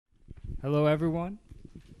Hello, everyone.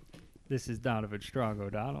 This is Donovan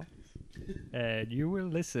Strong-O'Donnell, and you were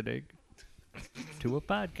listening to a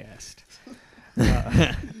podcast.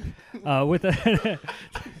 With a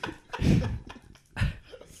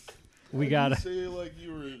we got say it like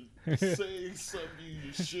you were saying something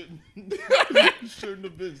you shouldn't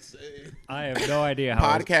have been saying. I have no idea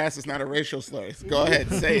how. Podcast is not a racial slur. Go ahead,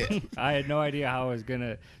 say it. I had no idea how I was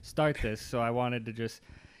gonna start this, so I wanted to just,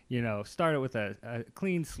 start it with a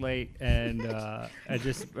clean slate and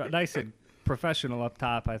just nice and professional up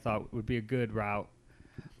top. I thought would be a good route.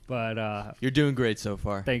 But you're doing great so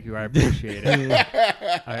far. Thank you. I appreciate it.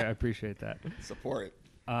 I appreciate that. Support it.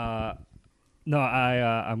 No,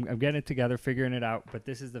 I'm getting it together, figuring it out. But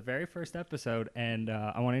this is the very first episode, and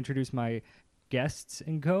I want to introduce my guests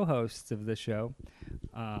and co-hosts of the show: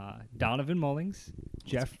 Donovan Mullings,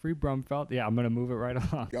 Jeffery Brumfield. Yeah, I'm gonna move it right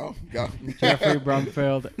along. Go. Jeffery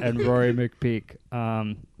Brumfield and Rory McPeak.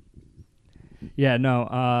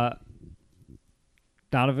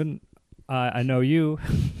 Donovan. I know you.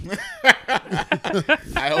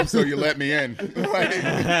 I hope so. You let me in.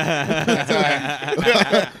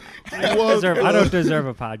 I don't deserve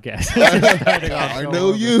a podcast. I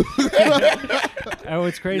know you. Oh,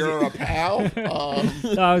 it's crazy. You're a pal.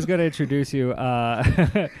 No, I was going to introduce you.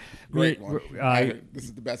 Great one. This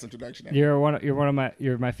is the best introduction ever.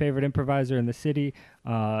 You're my favorite improviser in the city.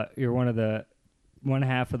 You're one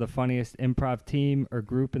half of the funniest improv team or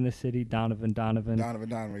group in the city, Donovan Donovan.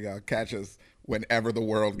 Donovan, we gotta catch us whenever the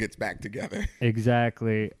world gets back together.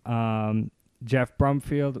 Exactly. Jeff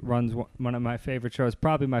Brumfield runs one of my favorite shows,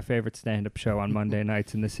 probably my favorite stand-up show on Monday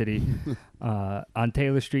nights in the city, on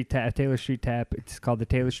Taylor Street Tap. It's called the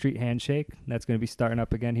Taylor Street Handshake. That's going to be starting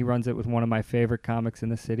up again. He runs it with one of my favorite comics in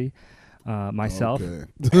the city, myself. Okay.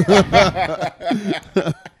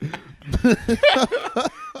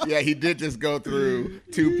 Yeah, he did just go through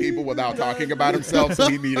two people without talking about himself, so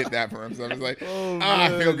he needed that for himself. He's like,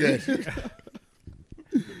 I feel good.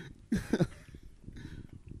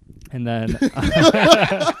 And then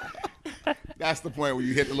that's the point where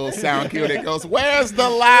you hit the little sound cue that goes, "Where's the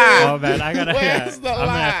lie?" Oh man, I'm gonna have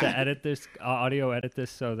to edit this edit this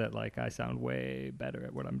so that I sound way better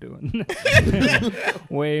at what I'm doing.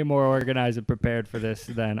 Way more organized and prepared for this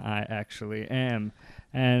than I actually am.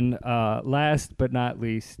 And last but not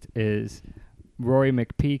least is Rory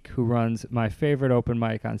McPeak, who runs my favorite open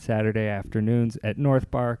mic on Saturday afternoons at North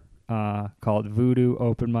Bar, called Voo-Doo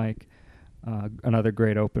Open Mic. Another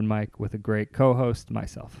great open mic with a great co-host,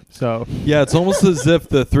 myself. So yeah, it's almost as if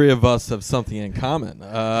the three of us have something in common.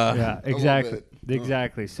 Yeah,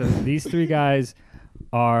 exactly. So these three guys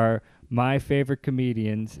are my favorite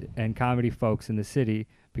comedians and comedy folks in the city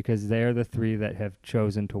because they're the three that have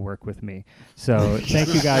chosen to work with me. So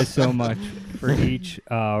thank you guys so much for each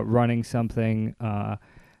running something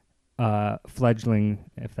fledgling,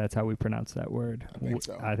 if that's how we pronounce that word. I think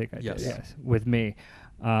so. I think I did, yes, with me.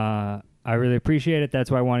 I really appreciate it.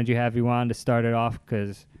 That's why I wanted to have you on to start it off,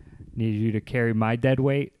 because needed you to carry my dead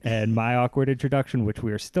weight and my awkward introduction, which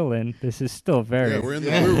we are still in. This is still very... Yeah, we're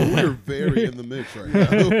very in the mix right now.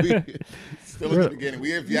 Still in the beginning.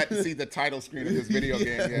 We have yet to see the title screen of this video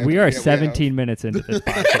game yet. We are 17 minutes into this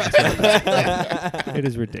podcast. It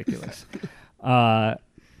is ridiculous.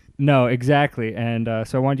 No, exactly. And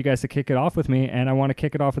so I wanted you guys to kick it off with me, and I want to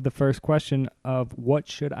kick it off with the first question of what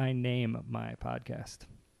should I name my podcast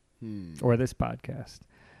or this podcast?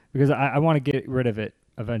 Because I want to get rid of it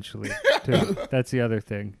eventually, too. That's the other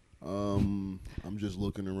thing. I'm just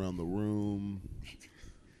looking around the room.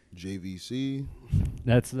 JVC.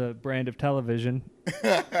 That's the brand of television.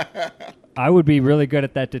 I would be really good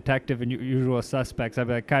at that detective and Usual Suspects. I'd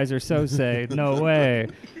be like, Kaiser Sose, no way.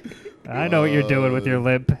 I know what you're doing with your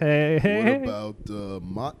lip. Hey. What about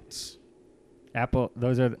Mott's? Apple.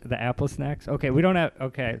 Those are the Apple snacks. Okay, we don't have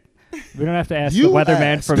to ask the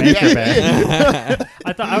weatherman from Anchorman.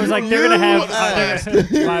 I was like, they're gonna have.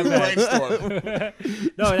 My bad.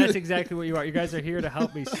 No, that's exactly what you are. You guys are here to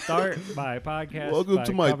help me start my podcast. Welcome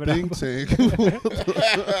to my think tank.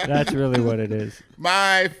 That's really what it is.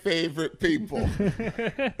 My favorite people.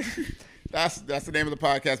 That's the name of the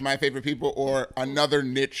podcast, My Favorite People, or Another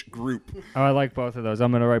Niche Group. Oh, I like both of those. I'm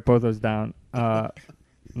going to write both those down.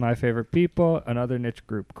 My Favorite People, Another Niche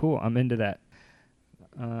Group. Cool. I'm into that.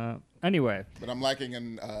 Anyway. But I'm liking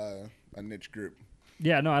a niche group.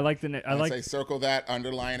 Yeah, no, I like the... I like. Say circle that,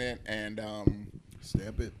 underline it, and...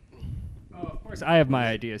 stamp it. Oh, of course. I have my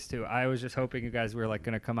ideas, too. I was just hoping you guys were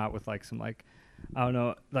going to come out with some I don't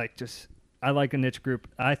know, I like a niche group.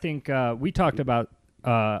 I think we talked about...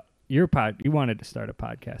 you wanted to start a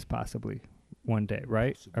podcast possibly one day,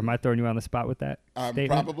 right? Or am I throwing you on the spot with that statement?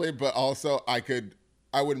 Probably, but also I could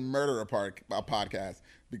I would murder a podcast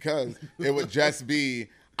because it would just be,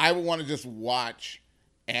 I would want to just watch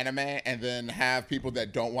anime and then have people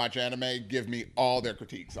that don't watch anime give me all their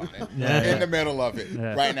critiques on it in the middle of it.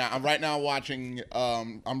 Yeah. Right now watching,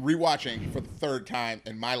 I'm rewatching for the third time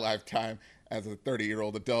in my lifetime as a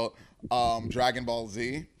 30-year-old adult, Dragon Ball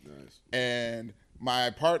Z. Nice. And my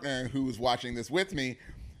partner who's watching this with me,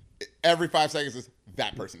 every 5 seconds is,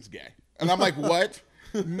 that person's gay. And I'm like, what?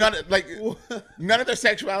 None of their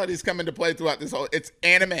sexualities come into play throughout this whole. It's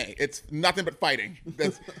anime. It's nothing but fighting.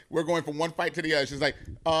 We're going from one fight to the other. She's like,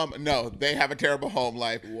 no, they have a terrible home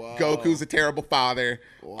life. Wow. Goku's a terrible father.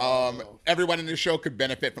 Wow. Everyone in the show could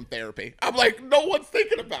benefit from therapy. I'm like, no one's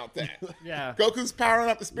thinking about that. Yeah. Goku's powering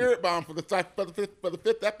up the spirit bomb for the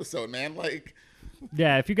fifth episode, man. Like.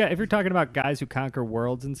 Yeah, if you're talking about guys who conquer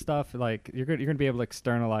worlds and stuff, like you're gonna be able to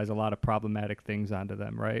externalize a lot of problematic things onto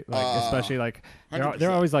them, right? Like especially like they're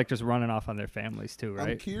 100%. always like just running off on their families too, I'm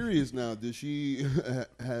right? curious now. Has she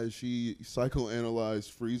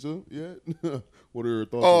psychoanalyzed Frieza yet? What are her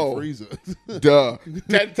thoughts on Frieza? Duh.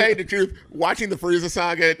 Tell you the truth, watching the Frieza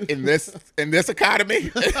saga in this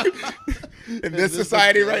economy, in this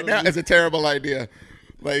society right now, is a terrible idea.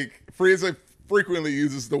 Like Frieza frequently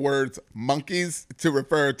uses the words monkeys to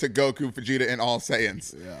refer to Goku, Vegeta, and all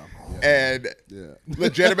Saiyans. And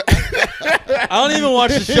legitimate. I don't even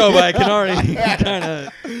watch the show, but I can already kind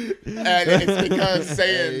of. And it's because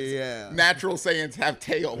Saiyans, natural Saiyans, have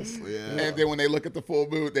tails, and then when they look at the full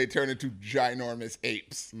moon, they turn into ginormous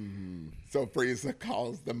apes. Mm-hmm. So Frieza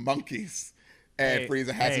calls them monkeys, and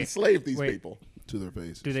Frieza has enslaved these people to their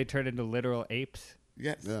faces. Do they turn into literal apes?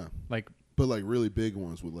 Yes. Yeah. Like, but like really big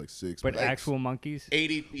ones with like 6. but legs. actual monkeys?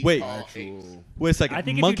 80 feet Wait. tall apes. Actual. Wait a second. I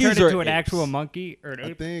think if monkeys you turn or into an apes? actual monkey or an I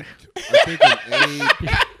ape, think an ape.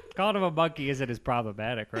 calling him a monkey isn't as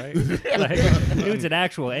problematic, right? Like, dude's an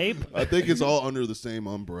actual ape. I think it's all under the same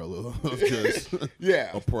umbrella of just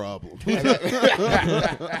a problem.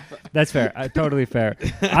 That's fair. Totally fair.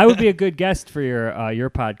 I would be a good guest for your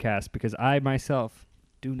podcast because I myself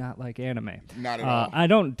do not like anime. Not at all. I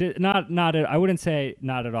don't. I wouldn't say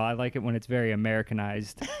not at all. I like it when it's very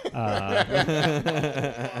Americanized. I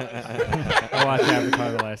watched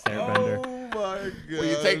Avatar: The Last Airbender. Oh my god! When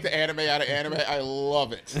you take the anime out of anime, I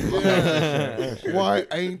love it. Yeah. Why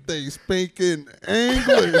ain't they speaking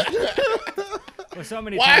English? Well, so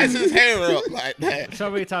many Why times, is his hair up like that?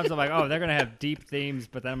 so many times I'm like, oh, they're gonna have deep themes,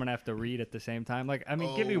 but then I'm gonna have to read at the same time. Like, I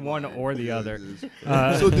mean, give me one or the other.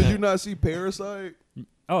 So did you not see Parasite?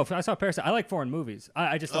 Oh, I saw Parasite. I like foreign movies.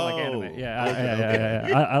 I just don't like anime. Yeah,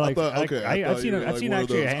 okay. I like. I've seen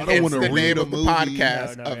actually a I handful. don't It's want to the read name a of the movie.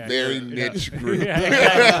 podcast, No, a yeah, very yeah. niche group. Yeah,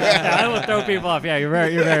 exactly. I will throw people off. Yeah, you're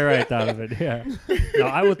very right, Donovan. Yeah, no,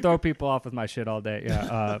 I will throw people off with my shit all day.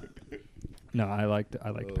 Yeah, no, I liked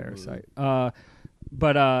Parasite.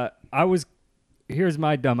 But here's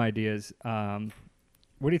my dumb ideas. What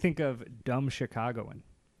do you think of dumb Chicagoan?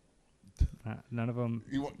 None of them.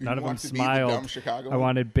 None of them smiled. I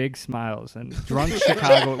wanted big smiles and drunk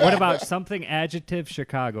Chicago. What about something adjective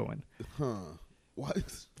Chicagoan? Huh? What?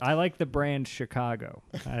 I like the brand Chicago.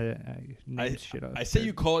 I say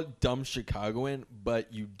you call it dumb Chicagoan,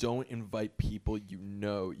 but you don't invite people you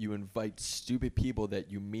know. You invite stupid people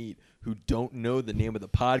that you meet who don't know the name of the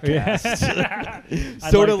podcast. Yeah.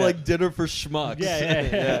 Sort of like Dinner for Schmucks.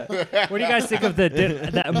 Yeah. What do you guys think of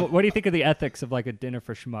what do you think of the ethics of like a Dinner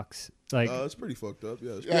for Schmucks? Like, It's pretty fucked up.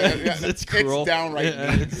 Yeah, It's cruel. It's downright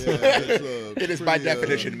mean. It is by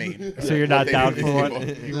definition mean. so you're not They down do for to one?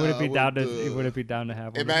 people. You wouldn't be I down to. would, You wouldn't be down to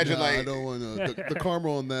have one. Imagine I like don't want to. The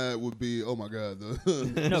karma on that would be, oh my god.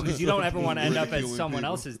 No, because you don't ever want to end up as Ridiculing someone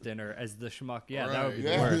people. else's dinner as the schmuck. Yeah, that Right, would be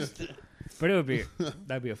yeah. the worst. But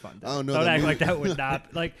that'd be a fun day. I don't know Don't that act movie. like that would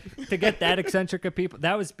not like to get that eccentric of people.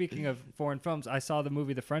 That was speaking of foreign films. I saw the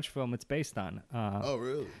movie, the French film it's based on. Oh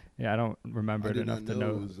really? Yeah, I don't remember I it did enough not to know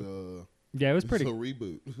know. it was. Yeah, it was It's pretty. a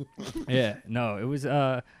reboot. Yeah, no, it was.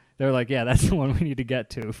 They were like, yeah, that's the one we need to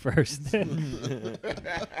get to first. I'm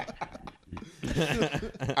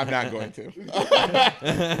not going to.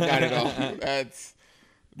 Not at all. That's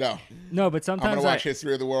no. No, but I'm sometimes gonna watch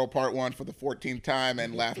History of the World Part 1 for the 14th time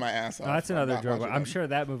and laugh my ass off. Oh, that's I'm another not joke. watching I'm that. sure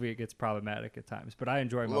that movie gets problematic at times, but I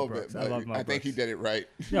enjoy A Mel little Brooks. bit. I love Mel I think he Brooks. did it right.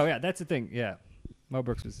 No, yeah, that's the thing. Yeah, Mel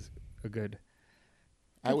Brooks was a good.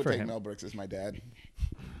 I would for take him. Mel Brooks as my dad.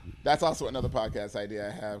 That's also another podcast idea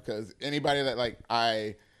I have because anybody that like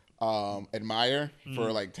I admire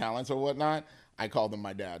for like talents or whatnot, I call them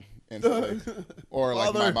my dad. instantly. Or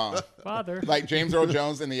like my mom. Father. Like James Earl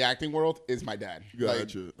Jones in the acting world is my dad.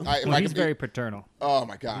 Gotcha. Like, He's very paternal. Oh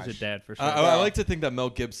my gosh. He's a dad for sure. I like to think that Mel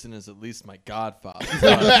Gibson is at least my godfather.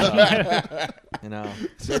 You know,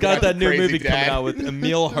 he's got that new Crazy movie dad. coming out with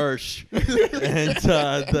Emil Hirsch, and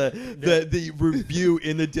the review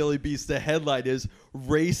in the Daily Beast, the headline is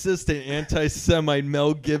 "Racist and Anti-Semite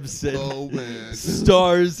Mel Gibson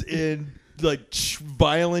stars in like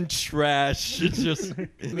violent trash." It's just,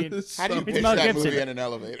 How do you pitch Mel that Gibson. movie in an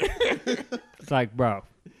elevator? It's like, bro,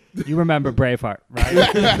 you remember Braveheart,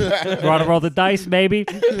 right? You want to roll the dice, maybe?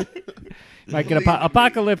 Might get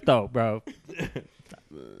Apocalypto, bro.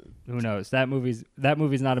 Who knows? That movie's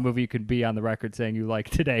not a movie you could be on the record saying you like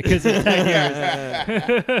today because it's 10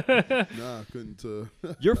 years. Nah, I couldn't.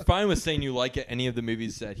 you're fine with saying you like any of the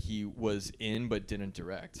movies that he was in but didn't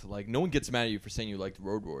direct. Like, no one gets mad at you for saying you liked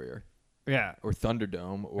Road Warrior. Yeah. Or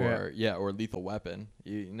Thunderdome, or or Lethal Weapon.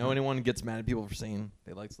 You know anyone gets mad at people for saying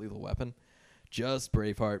they liked Lethal Weapon? Just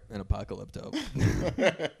Braveheart and Apocalypto.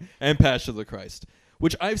 And Passion of the Christ,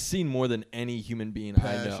 which I've seen more than any human being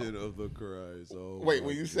I know. Passion of the Christ. Oh, Wait,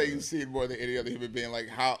 when you say you've seen more than any other human being, like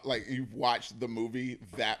how, like you've watched the movie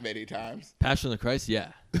that many times? Passion of the Christ,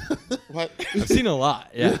 yeah. What? I've seen a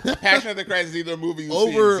lot, yeah. Passion of the Christ is either a movie you've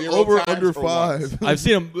over seen 0 times under or 5. once. I've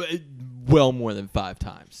seen them well more than 5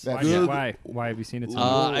 times. That's good. Why have you seen it so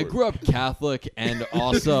much? I grew up Catholic, and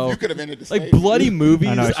also You could have ended the like state. bloody movies.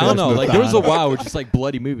 I know, I don't know. let's Like move there was a on. while where just like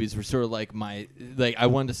bloody movies were sort of like my I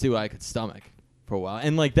wanted to see what I could stomach for a while,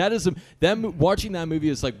 and like that is watching that movie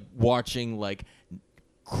is like watching like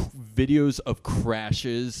videos of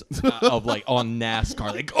crashes of like on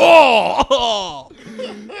NASCAR. Like Oh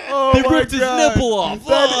they my ripped his God. nipple off.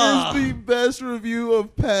 That is the best review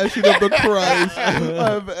of Passion of the Christ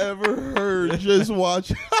I've ever heard. Just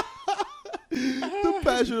watch. The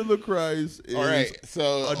Passion of the Christ is All right,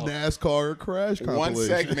 so a NASCAR crash compilation. one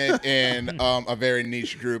segment in a very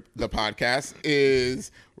niche group, the podcast,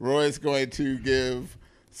 is Roy's going to give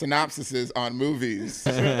synopsises on movies.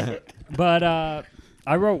 But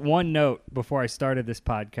I wrote one note before I started this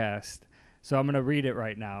podcast, so I'm going to read it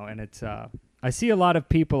right now. And it's, I see a lot of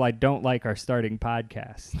people I don't like are starting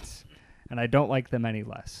podcasts, and I don't like them any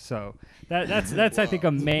less. So that's I think,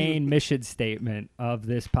 a main mission statement of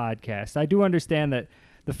this podcast. I do understand that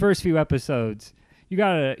the first few episodes, you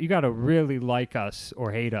gotta really like us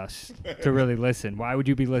or hate us to really listen. Why would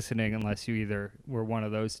you be listening unless you either were one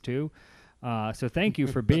of those two? So thank you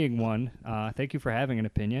for being one. Thank you for having an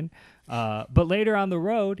opinion. But later on the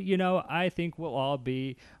road, you know, I think we'll all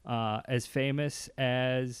be as famous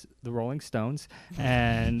as the Rolling Stones.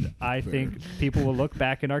 And I think people will look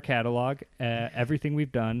back in our catalog, everything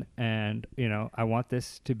we've done. And, you know, I want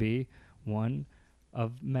this to be one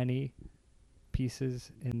of many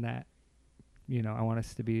pieces in that. You know, I want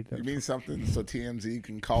us to be the... You mean something so TMZ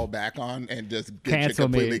can call back on and just get Cancel you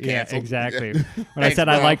completely me. canceled? Yeah, exactly. Yeah. When I Thanks, said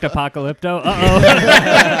bro. I liked Apocalypto,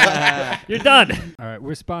 uh-oh. You're done. All right,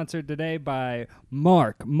 we're sponsored today by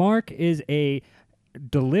Mark. Mark is a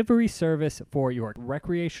delivery service for your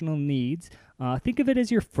recreational needs. Think of it as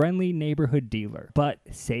your friendly neighborhood dealer, but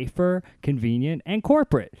safer, convenient, and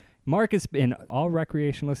corporate. Mark is in all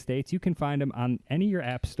recreational estates. You can find him on any of your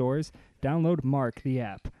app stores. Download Mark, the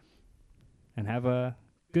app, and have a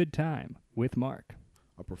good time with Mark.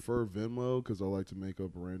 I prefer Venmo because I like to make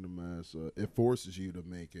up random ass. It forces you to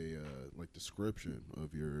make a like description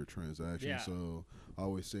of your transaction. Yeah. So I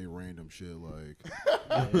always say random shit like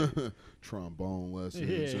trombone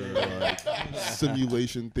lessons or like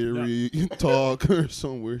simulation theory talk or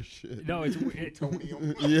some weird shit. No, it's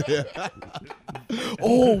Yeah.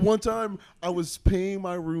 Oh, one time I was paying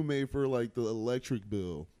my roommate for like the electric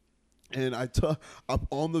bill, and I'm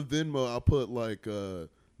on the Venmo. I put like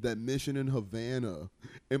that mission in Havana,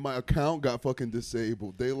 and my account got fucking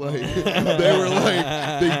disabled. They like they were like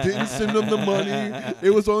they didn't send them the money. It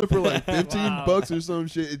was only for like $15 or some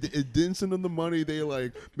shit. It didn't send them the money. They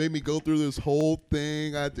like made me go through this whole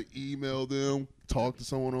thing. I had to email them, talk to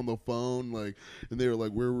someone on the phone, like, and they were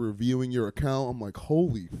like, "We're reviewing your account." I'm like,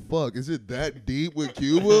 "Holy fuck, is it that deep with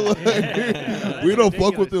Cuba? Like, we don't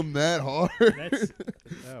fuck with them that hard."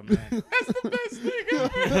 Oh man, That's the best thing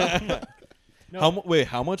ever. No.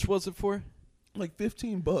 How much was it for? Like $15.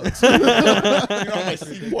 You know how much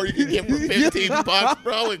C4 you can get for $15,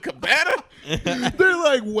 bro, in Cabana? They're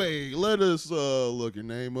like, "Wait, let us look your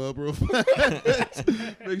name up real fast.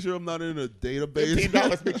 Make sure I'm not in a database."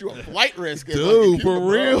 $15 makes you a flight risk. in Dude, fucking for Cuba,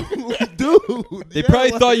 real, bro. dude. They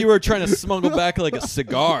probably thought you were trying to smuggle back like a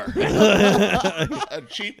cigar. A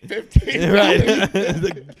cheap $15. Right.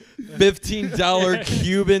 The $15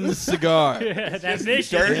 Cuban cigar. that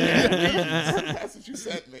mission. Dirty. That's what you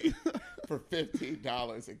sent me. for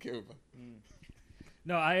 $15 in Cuba.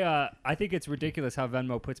 No, I think it's ridiculous how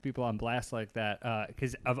Venmo puts people on blast like that.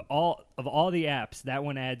 Because of all the apps, that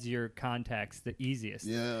one adds your contacts the easiest.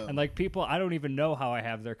 Yeah. And like people, I don't even know how I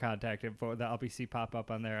have their contact info that I'll see pop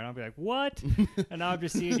up on there, and I'll be like, what? And now I'm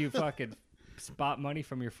just seeing you fucking spot money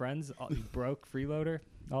from your friends, you broke freeloader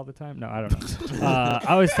all the time. No, I don't know. I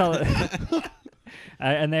always tell it.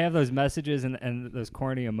 And they have those messages and those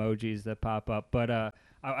corny emojis that pop up, but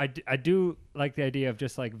I do like the idea of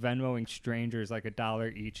just like Venmoing strangers like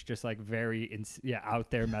 $1 each, just like very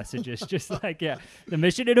out there messages, just like the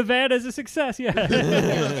mission in a van is a success,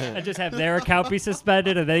 and just have their account be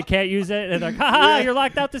suspended and they can't use it, and like, haha, you're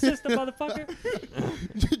locked out the system, motherfucker.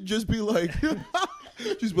 Just be like,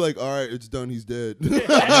 all right, it's done. He's dead. And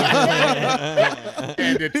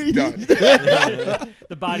it's done.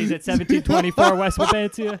 The body's at 1724 West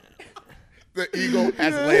Wabansia. The Eagle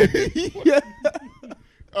has landed. Yeah.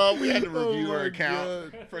 We had to review our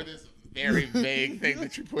account for this very vague thing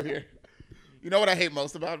that you put here. You know what I hate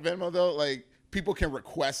most about Venmo, though? Like, people can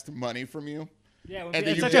request money from you. Yeah, and then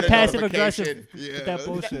it's you such get a a passive notification. aggressive that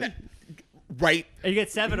bullshit. Right. And you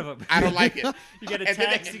get 7 of them. I don't like it. You get a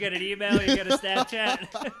text, you get an email, you get a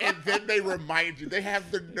Snapchat. And then they remind you. They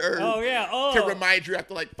have the nerve to remind you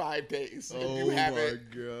after like 5 days. If you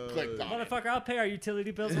haven't clicked on it. Motherfucker, I'll pay our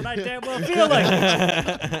utility bills when I damn well feel like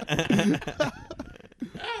it.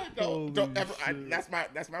 Don't ever.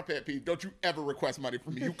 That's my pet peeve. Don't you ever request money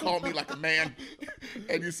from me. You call me like a man,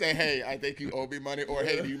 and you say, "Hey, I think you owe me money," or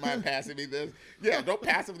 "Hey, do you mind passing me this?" Yeah, don't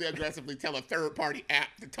passively aggressively tell a third-party app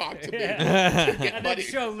to talk to me. To get And money.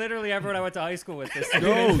 then show literally everyone I went to high school with this.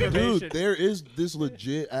 No, dude, there is this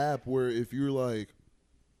legit app where if you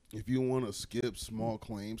want to skip small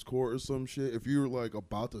claims court or some shit, if you're like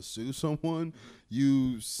about to sue someone,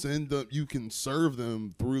 you can serve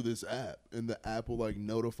them through this app, and the app will like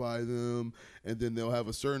notify them, and then they'll have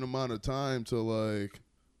a certain amount of time to like,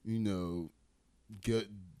 get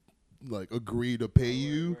like agree to pay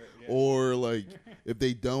you, or like if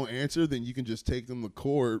they don't answer, then you can just take them to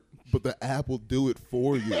court, but the app will do it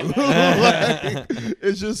for you. Like,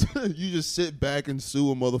 it's just you just sit back and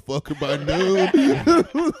sue a motherfucker by noon.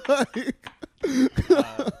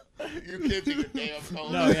 You kids in your damn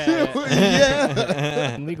phone. No,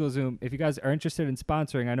 yeah. LegalZoom, if you guys are interested in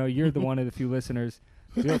sponsoring, I know you're the one of the few listeners.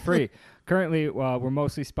 Feel free. Currently, we're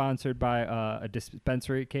mostly sponsored by a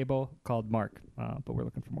dispensary cable called Mark, but we're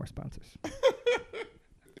looking for more sponsors.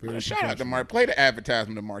 Shout out to Mark. Play the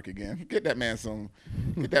advertisement to Mark again. Get that man some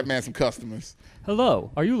customers.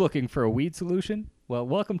 Hello. Are you looking for a weed solution? Well,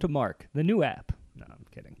 welcome to Mark, the new app. No, I'm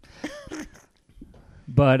kidding.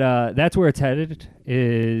 But that's where it's headed,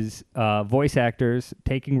 is voice actors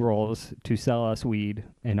taking roles to sell us weed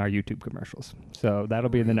in our YouTube commercials. So that'll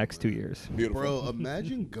be in the next 2 years. Beautiful. Bro,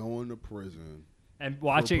 imagine going to prison And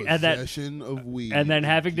watching for possession of weed, and then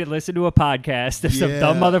having to listen to a podcast if some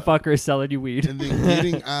dumb motherfucker is selling you weed. and then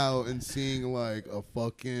getting out and seeing like a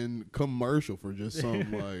fucking commercial for just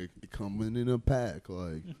some like coming in a pack.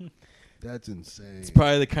 Like, that's insane. It's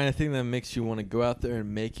probably the kind of thing that makes you want to go out there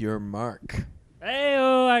and make your mark. Hey,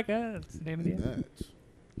 I got that's the name of the app.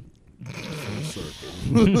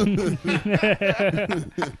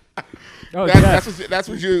 That's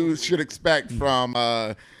what you should expect from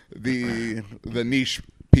the niche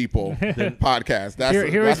people podcast.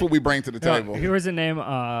 That's what we bring to the table. Here was a name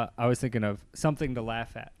I was thinking of, something to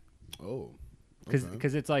laugh at. Oh,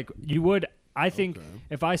 Because it's like you would. I think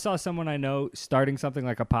if I saw someone I know starting something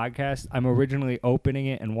like a podcast, I'm originally opening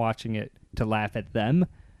it and watching it to laugh at them.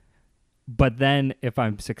 But then if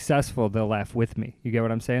I'm successful, they'll laugh with me. You get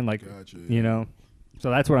what I'm saying? Like, gotcha, so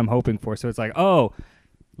that's what I'm hoping for. So it's like, oh,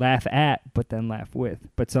 laugh at, but then laugh with,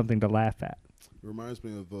 but something to laugh at. It reminds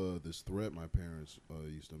me of this threat my parents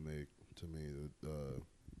used to make to me. That,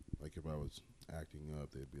 like if I was acting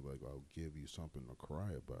up, they'd be like, "I'll give you something to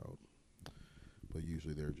cry about." But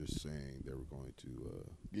usually they're just saying they were going to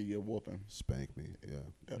give you a whooping, spank me.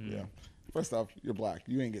 Yeah. Yeah. First off, you're black.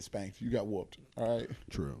 You ain't get spanked. You got whooped. All right.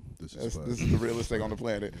 True. This is the realest thing on the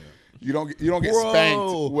planet. Yeah. You don't get Bro,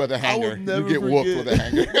 spanked with a hanger. You get whooped with a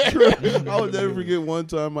hanger. I would never forget one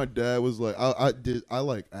time my dad was like, I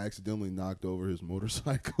like accidentally knocked over his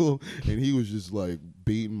motorcycle, and he was just like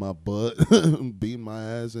beating my butt, beating my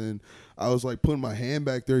ass, and I was like putting my hand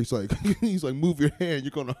back there. He's like, move your hand.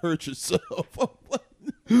 You're gonna hurt yourself. I'm like,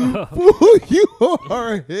 fool, you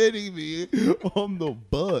are hitting me on the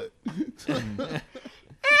butt. Wait.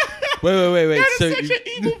 That is such an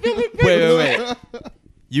evil villain. Wait.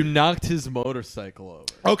 You knocked his motorcycle over.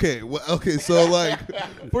 Okay, so like,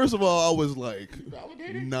 first of all, I was like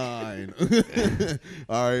 9.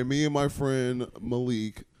 All right, me and my friend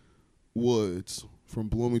Malik Woods from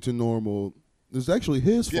Bloomington Normal. It's actually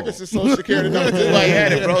his Give fault. us his social security number too while you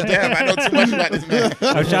had it, bro. Damn, I know too much about this man.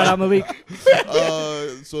 Oh, shout out Malik.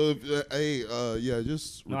 So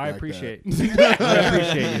just No, I redact appreciate. that. I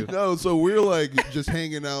appreciate you. No, so we're like just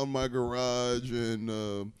hanging out in my garage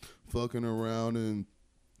and fucking around, and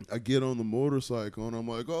I get on the motorcycle and I'm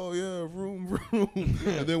like, oh yeah, vroom vroom.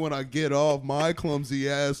 And then when I get off, my clumsy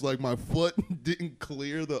ass, like my foot didn't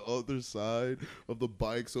clear the other side of the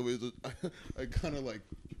bike, so I kind of like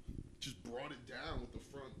just brought it down with the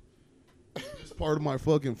front. This part of my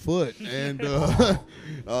fucking foot, and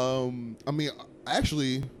I mean,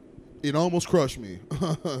 actually, it almost crushed me.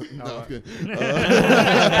 No, I'm kidding.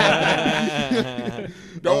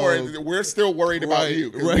 Don't worry, we're still worried about you.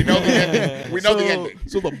 Right. We know the ending. We know the ending.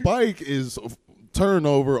 So the bike is turned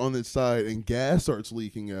over on its side, and gas starts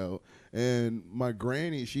leaking out. And my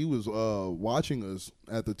granny, she was watching us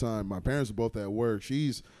at the time. My parents were both at work.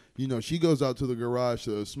 She goes out to the garage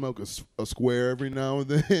to smoke a square every now and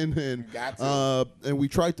then, and we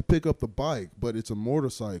tried to pick up the bike, but it's a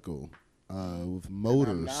motorcycle with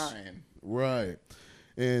motors. And I'm 9. Right,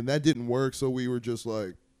 and that didn't work. So we were just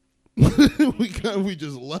like, we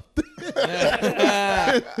just left it.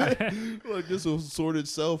 Like this will sort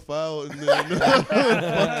itself out, and then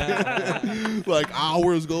like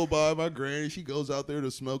hours go by. My granny, she goes out there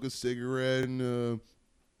to smoke a cigarette and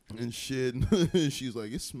shit. She's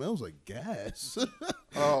like, it smells like gas.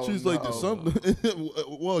 Oh, she's like, there's something.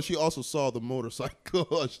 Well, she also saw the motorcycle,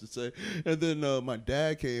 I should say. And then my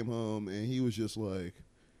dad came home, and he was just like,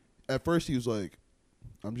 at first he was like,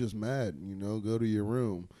 I'm just mad, go to your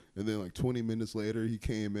room. And then like 20 minutes later, he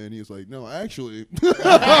came in. He was like, no, actually. Really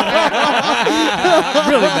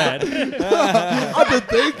bad. I've been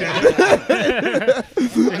thinking.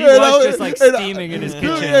 He was just like steaming in his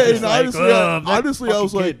kitchen. Just like, honestly, I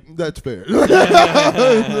was like, that's fair.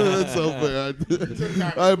 That's so fair.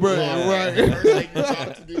 I Right. right. Like,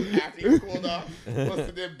 about to do after you cooled off. Must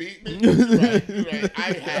have then beat me. Right.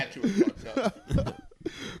 I had to have fucked up.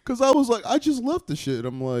 Because I was like, I just left the shit.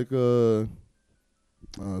 I'm like,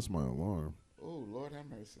 that's my alarm. Oh, Lord have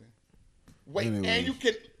mercy. Wait, Anyways. and you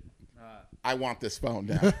can... I want this phone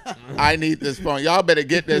now. I need this phone. Y'all better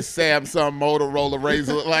get this Samsung Motorola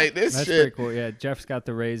Razor. Like, this That's shit. pretty cool. Yeah, Jeff's got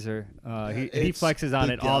the Razor. He It's flexes on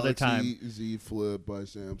it all the time. Galaxy Z Flip by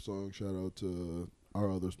Samsung. Shout out to our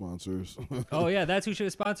other sponsors. Oh, yeah, that's who should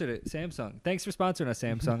have sponsored it. Samsung. Thanks for sponsoring us,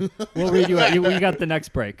 Samsung. We'll read you out. You got the next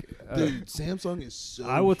break. Dude, Samsung is so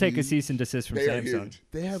I will take a huge. cease and desist from They are Samsung. huge.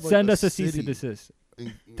 They have like Send us a city cease and desist.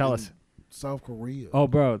 in- Tell in us. South Korea. Oh,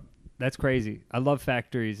 bro, that's crazy. I love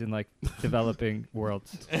factories in like developing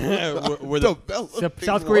worlds. We're the,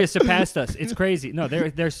 South Korea surpassed us. It's crazy. No,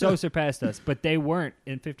 they're so surpassed us, but they weren't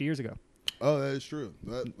in 50 years ago. Oh, that is true.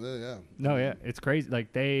 Yeah. No, yeah, it's crazy.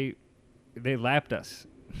 Like they lapped us,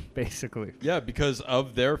 basically. yeah, because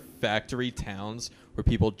of their factory towns where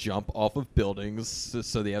people jump off of buildings,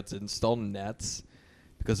 so they have to install nets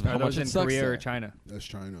because of Are how much those it in sucks Korea there. or China? That's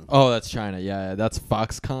China. Oh, that's China. Yeah, that's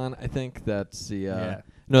Foxconn. I think that's the. Yeah.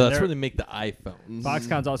 No, that's They're- where they make the iPhone.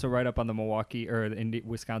 Foxconn's also right up on the Milwaukee or the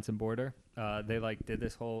Wisconsin border. They like did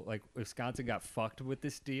this whole like Wisconsin got fucked with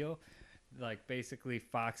this deal. Like basically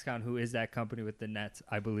Foxconn, who is that company with the nets,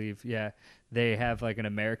 I believe. Yeah, they have like an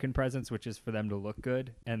American presence, which is for them to look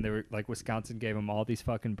good. And they were like Wisconsin gave them all these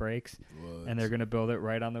fucking breaks, and they're gonna build it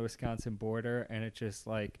right on the Wisconsin border. And it's just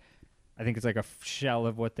like, I think it's like a shell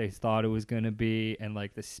of what they thought it was gonna be, and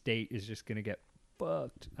like the state is just gonna get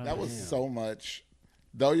fucked. That was so much.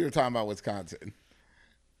 Though you were talking about Wisconsin,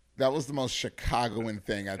 that was the most Chicagoan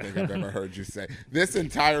thing I think I've ever heard you say. This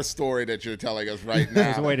entire story that you're telling us right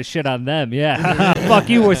There's a now. way to shit on them, yeah. Fuck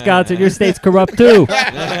you, Wisconsin. Your state's corrupt too.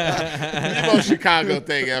 The most Chicago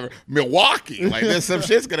thing ever. Milwaukee. Like, there's some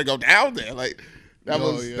shit's going to go down there. Like, that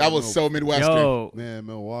was so Midwestern. Yo, Man,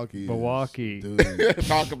 Milwaukee. Milwaukee. Dude,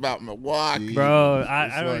 Talk about Milwaukee. bro, it's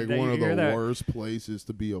I don't like one of the hear that. worst places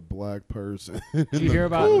to be a black person. Did you hear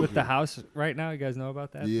about with the house right now? You guys know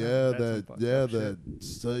about that? Yeah, That's some fucked up that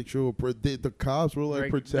sexual. The cops were like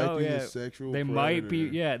Right, protecting no, yeah. the sexual. They might be,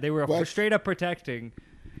 predator. yeah. They were What? straight up protecting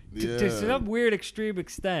Yeah. to some weird extreme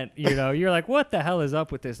extent. You know, you're like, what the hell is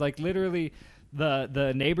up with this? Like literally,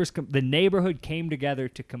 the neighbors, the neighborhood came together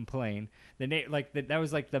to complain. That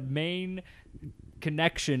was like the main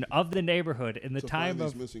connection of the neighborhood in the To time find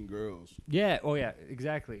of these missing girls. yeah. Oh yeah,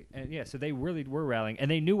 exactly. And yeah, so they really were rallying, and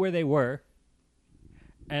they knew where they were,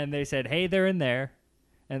 and they said, hey, they're in there,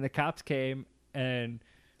 and the cops came, and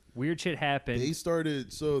weird shit happened.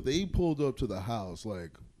 They pulled up to the house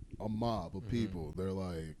like a mob of people. They're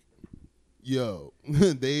like, yo,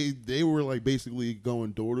 they were like basically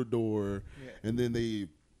going door to door, and then they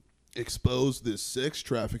exposed this sex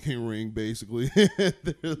trafficking ring basically.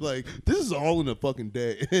 They're like, this is all in a fucking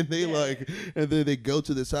day. And they and then they go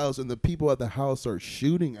to this house and the people at the house start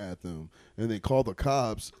shooting at them and they call the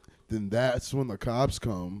cops. Then that's when the cops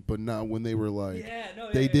come, but not when they were like,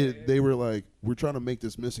 they were like, we're trying to make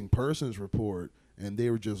this missing persons report. And they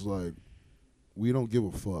were just like, we don't give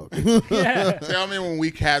a fuck. Tell me when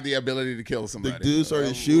we have the ability to kill somebody. The dude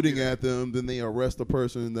started shooting at them. Then they arrest the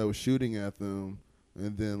person that was shooting at them.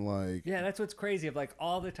 And then like, yeah, that's what's crazy of like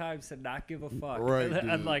all the times to not give a fuck, right?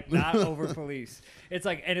 And like not over police. It's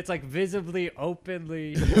like, and it's like visibly,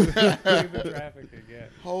 openly human trafficking. Yeah.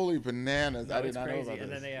 Holy bananas! I did not know about and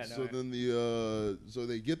this. Then so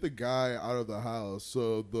they get the guy out of the house.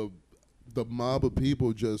 So the mob of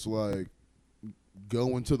people just like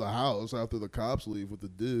go into the house after the cops leave with the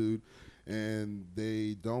dude, and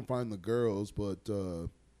they don't find the girls, but.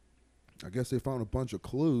 I guess they found a bunch of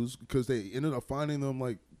clues because they ended up finding them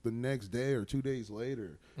like the next day or 2 days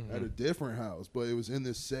later at a different house, but it was in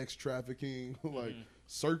this sex trafficking like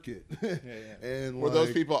circuit. And were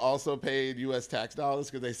those people also paid U.S. tax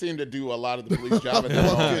dollars because they seem to do a lot of the police job at the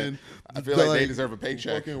moment? I feel like they deserve a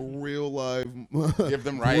paycheck. Fucking real life, give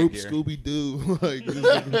them right group here. Scooby Doo, like this is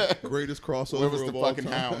the greatest crossover. Where was the of all fucking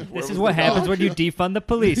time. hound? This is what happens when you defund the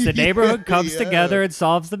police. The neighborhood comes together and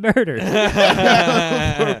solves the murders.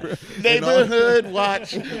 Neighborhood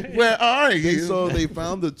watch. Where are you? So they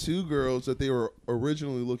found the 2 girls that they were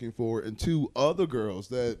originally looking for, and 2 other girls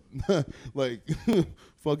that like.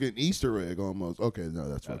 Fucking Easter egg almost. Okay, no,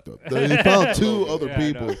 that's fucked up. They found 2 other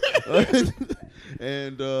people.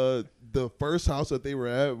 And the first house that they were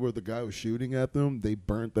at where the guy was shooting at them, they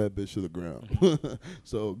burnt that bitch to the ground.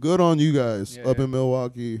 So good on you guys up in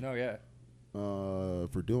Milwaukee. For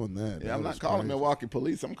doing that. Yeah, I'm not calling Milwaukee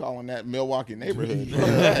police. I'm calling that Milwaukee neighborhood.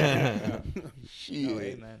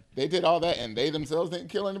 Shit. They did all that and they themselves didn't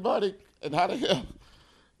kill anybody? And how the hell?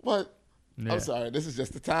 What? Yeah. I'm sorry. This is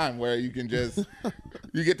just a time where you can just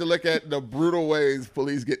you get to look at the brutal ways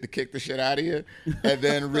police get to kick the shit out of you, and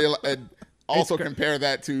then also compare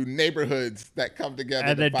that to neighborhoods that come together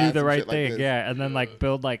and then do the right thing. Like and then like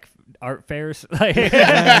build like art fairs. Like,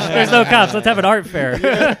 there's no cops. Let's have an art fair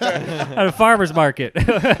at a farmer's market.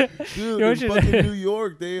 Dude, in fucking New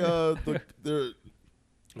York, they're.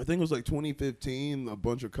 I think it was like 2015. A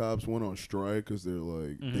bunch of cops went on strike because they're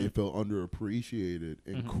like they felt underappreciated,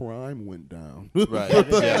 and crime went down. Right.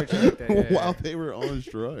 While they were on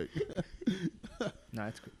strike. No,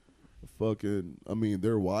 it's fucking. I mean,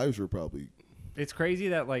 their wives were probably. It's crazy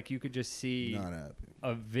that like you could just see not happy.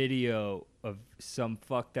 A video of some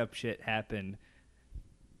fucked up shit happen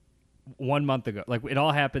 1 month ago. Like it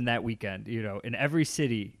all happened that weekend. You know, in every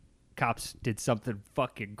city. Cops did something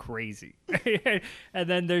fucking crazy. And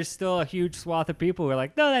then there's still a huge swath of people who are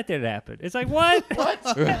like, no, that didn't happen. It's like, what? What?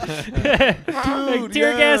 Like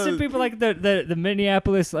tear gassing people, like the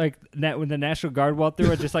Minneapolis, like when the National Guard walked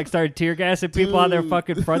through and just like started tear gassing people on their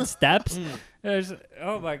fucking front steps.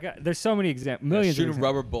 Oh my God. There's so many examples. Millions shooting of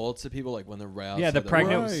rubber bullets at people like when they're roused. Yeah, the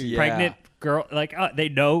pregnant girl, like they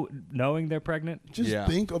knowing they're pregnant. Just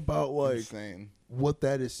think about like what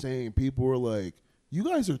that is saying. People are like, you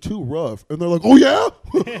guys are too rough. And they're like, oh, yeah?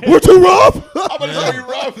 We're too rough? I'm going to tell you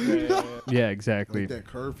rough. Yeah, exactly. Like that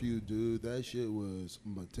curfew, dude, that shit was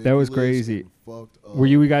meticulous. That was crazy. Fucked up. Were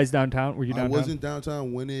you guys downtown? Were you downtown? I wasn't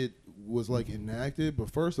downtown when it was like enacted, but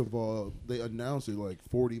first of all, they announced it like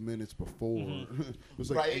 40 minutes before. It was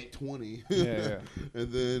like 8:20. Yeah.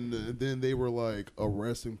 And then they were like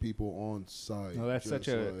arresting people on site. No, that's that's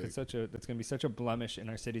gonna be such a blemish in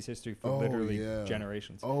our city's history for literally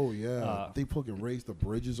generations. Oh yeah, they fucking raised the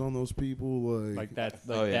bridges on those people like that.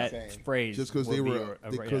 That phrase just because they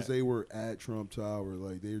were at Trump Tower.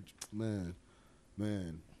 Like they, man,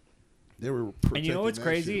 they were. And you know what's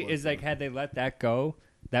crazy is like had they let that go.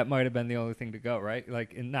 That might have been the only thing to go, right?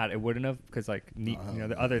 Like, it wouldn't have, because like, the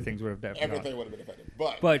other things would have definitely. Everything would have been affected,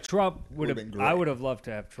 but Trump would have. I would have loved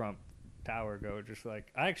to have Trump Tower go. Just like,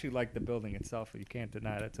 I actually like the building itself. You can't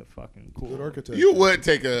deny that's a fucking cool. Good architecture. You would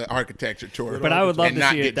take an architecture tour, but I would love and to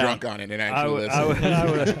not see it get drunk on it and actually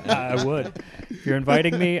listen. I would. If you're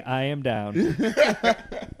inviting me, I am down.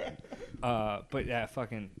 But yeah,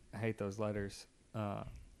 I hate those letters.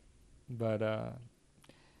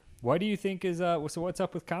 What do you think is so what's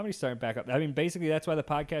up with comedy starting back up? I mean, basically that's why the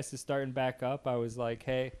podcast is starting back up. I was like,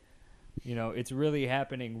 hey, it's really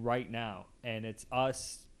happening right now, and it's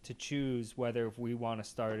us to choose whether if we want to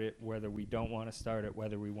start it, whether we don't want to start it,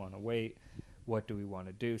 whether we want to wait, what do we want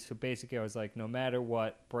to do. So basically I was like, no matter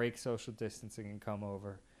what, break social distancing and come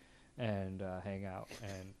over and hang out,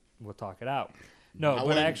 and we'll talk it out. No,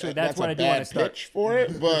 but actually that's what I do want to start. Pitch for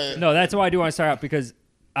it, but no, that's why I do want to start out, because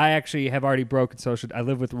I actually have already broken social. I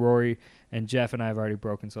live with Rory and Jeff, and I have already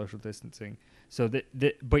broken social distancing. So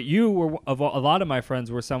but you were a lot of my friends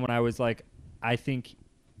were someone I was like, I think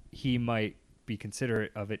he might be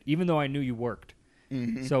considerate of it, even though I knew you worked.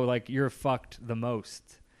 Mm-hmm. So like you're fucked the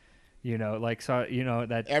most. Like so,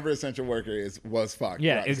 that every essential worker was fucked.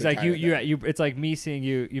 Yeah, it's like you. It's like me seeing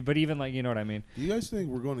you. But even like, you know what I mean. Do you guys think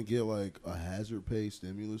we're going to get like a hazard pay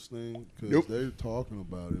stimulus thing? Because Nope. they're talking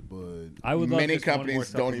about it, but I would love many just one more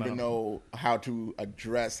companies don't even supplemental. know how to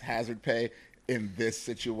address hazard pay in this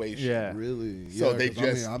situation. Yeah. really, So yeah, they 'cause,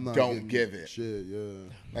 just I'm not don't getting give it. Shit, yeah.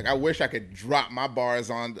 Like I wish I could drop my bars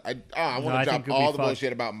on. I want I to think drop it'll be all the fucked.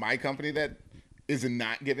 bullshit about my company that is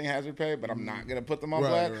not giving hazard pay, but I'm not gonna put them on Right,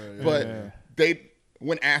 blast. right, yeah. But Yeah. they,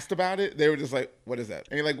 when asked about it, they were just like, "What is that?"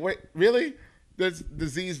 And you're like, "Wait, really? There's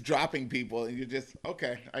disease dropping people," and you're just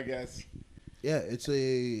okay, I guess. Yeah, it's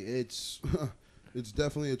it's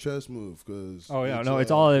definitely a chess move because it's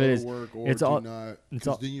all it is. It's all- it's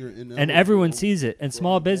all- then you're And everyone sees it, and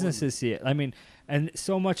small businesses see it. I mean, and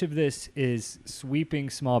so much of this is sweeping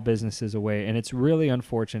small businesses away, and it's really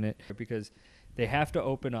unfortunate because they have to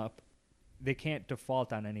open up. They can't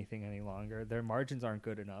default on anything any longer. Their margins aren't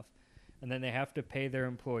good enough. And then they have to pay their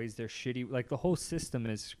employees their shitty, like the whole system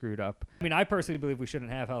is screwed up. I mean, I personally believe we shouldn't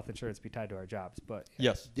have health insurance be tied to our jobs, but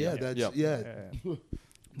Yes. Yeah, that's yeah.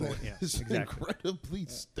 Well, yeah, It's exactly. incredibly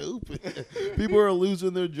stupid. People are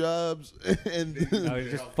losing their jobs, and No,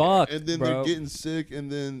 you're just fucked, and then bro. they're getting sick, and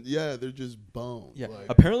then they're just boned. Yeah. Like,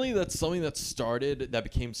 Apparently, that's something that started that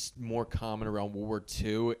became more common around World War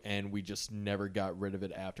II, and we just never got rid of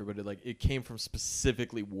it after. But it came from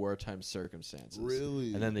specifically wartime circumstances.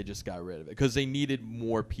 Really? And then they just got rid of it because they needed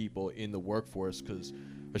more people in the workforce because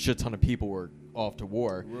a shit ton of people were off to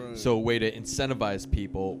war. Right. So a way to incentivize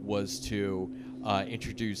people was to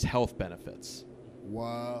introduce health benefits.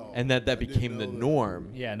 wow. And that I didn't became the know that.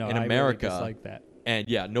 norm Yeah, no, in I America. really dislike that. And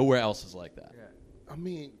nowhere else is like that. I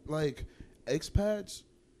mean, like expats.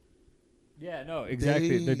 Yeah, no,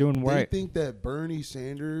 exactly. They're doing right. They think that Bernie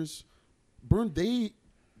Sanders,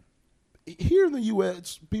 here in the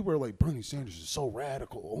U.S., people are like, Bernie Sanders is so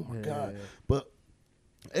radical. Oh my God. Yeah. But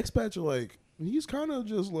expats are like, he's kind of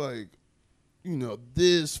just like,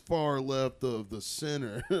 this far left of the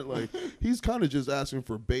center. Like, he's kind of just asking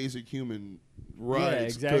for basic human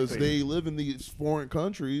rights because exactly. they live in these foreign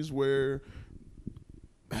countries where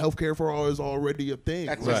healthcare for all is already a thing.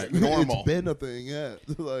 That's Like, just normal. It's been a thing, yeah.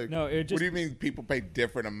 Like, No, it What just do you mean people pay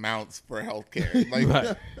different amounts for healthcare?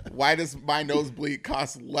 Like, why does my nosebleed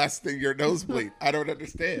cost less than your nosebleed? I don't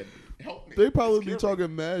understand. Help me. they probably Just be cure me.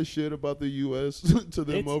 talking mad shit about the U.S. to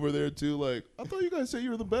them over there too. Like, I thought you guys said you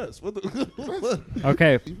were the best. What the?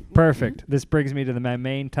 Okay, perfect. This brings me to my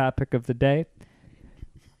main topic of the day.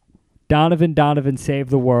 Donovan Save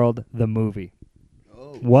the World, the movie.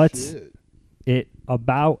 Oh, What's shit. it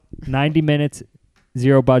about? 90 minutes,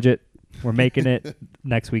 zero budget. We're making it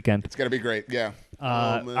next weekend. It's gonna be great. Yeah.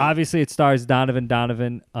 Man. Obviously, it stars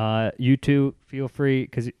Donovan. You two, feel free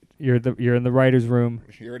because you're in the writers' room.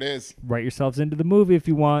 Here it is. Write yourselves into the movie if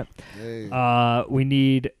you want. Hey, We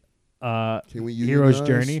need can we Hero's unionize?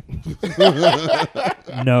 Journey.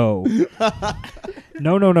 No.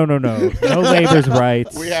 No. No labor's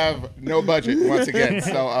rights. We have no budget once again.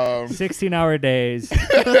 So 16-hour days.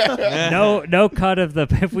 No cut of the.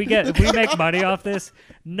 If we make money off this,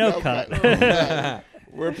 no cut.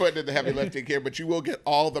 we're putting in the heavy lifting here, but you will get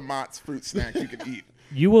all the Mott's fruit snacks you can eat.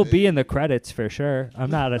 You will be in the credits for sure. I'm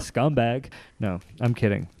not a scumbag. No, I'm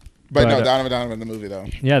kidding. But no, Donovan the movie though.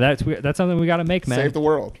 Yeah, that's something we got to make, man. Save the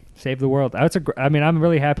world. Save the world. I mean, I'm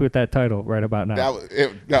really happy with that title right about now.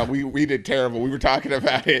 We did terrible. We were talking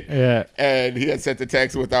about it. Yeah. And he had sent the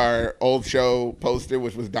text with our old show poster,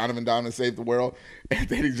 which was Donovan Save the World. And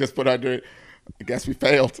then he just put under it, I guess we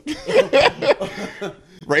failed.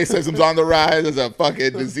 Racism's on the rise. There's a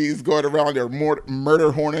fucking disease going around. There are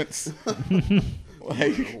murder hornets.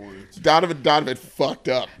 Like, Donovan fucked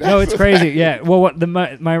up. No, it's crazy. Yeah. Well,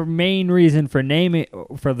 my main reason for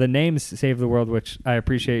the names Save the World, which I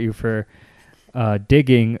appreciate you for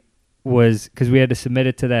digging, was because we had to submit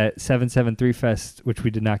it to that 773 Fest, which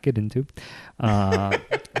we did not get into.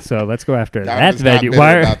 So let's go after that Donovan's venue. not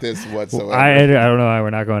bitter about this whatsoever. I don't know why we're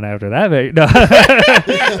not going after that venue. No.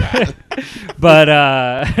 But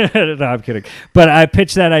no, I'm kidding. But I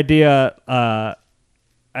pitched that idea.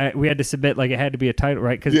 We had to submit it had to be a title,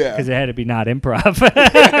 right? Because it had to be not improv.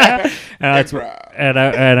 And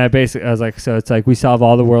I basically I was like, so it's like we solve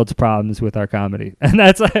all the world's problems with our comedy, and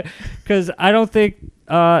that's like because I don't think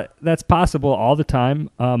that's possible all the time.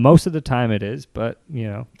 Most of the time it is, but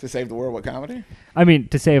To save the world with comedy? I mean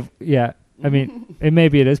to save I mean,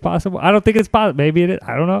 maybe it is possible. I don't think it's possible. Maybe it is.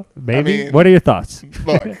 I don't know. Maybe. I mean, what are your thoughts?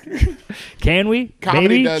 Look, Can we? comedy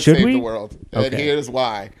Maybe? does Should save we? the world, and Okay. here's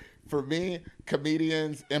why. For me,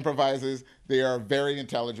 comedians, improvisers, they are very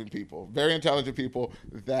intelligent people. Very intelligent people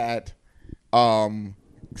that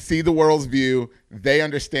see the world's view. They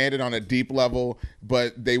understand it on a deep level,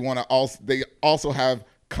 but they want to they also have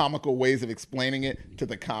comical ways of explaining it to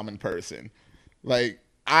the common person. Like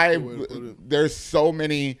there's so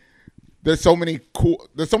many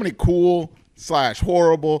cool /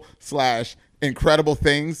 horrible / incredible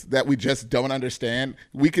things that we just don't understand.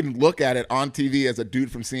 We can look at it on TV as a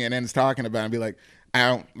dude from CNN is talking about it and be like, I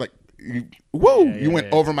don't like you. Whoa, you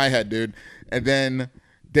went over my head, dude. And then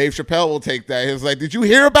Dave Chappelle will take that. He was like, did you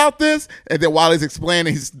hear about this? And then while he's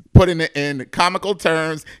explaining, he's putting it in comical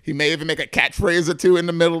terms. He may even make a catchphrase or two in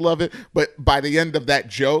the middle of it. But by the end of that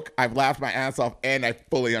joke, I've laughed my ass off and I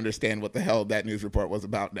fully understand what the hell that news report was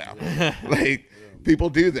about now.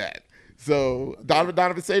 People do that. So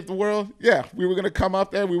Donovan saved the world. Yeah, we were going to come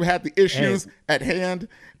up there. We had the issues at hand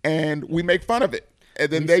and we make fun of it.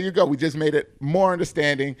 And then there you go. We just made it more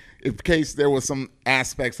understanding in case there was some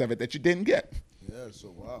aspects of it that you didn't get. Yeah,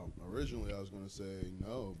 so wow. Originally I was going to say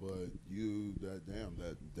no, but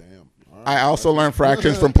damn. All right. I also learned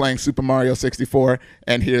fractions from playing Super Mario 64,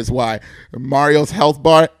 and here's why. Mario's health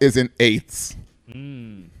bar is in eighths.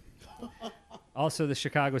 Also, the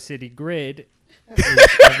Chicago City grid,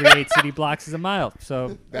 every 8 city blocks is a mile.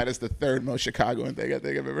 So That is the third most Chicagoan thing I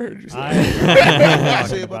think I've ever heard you say. What did you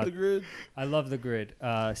say about the grid? I love the grid.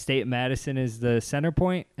 State Madison is the center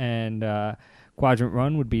point, and Quadrant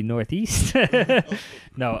Run would be northeast.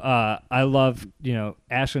 No, I love,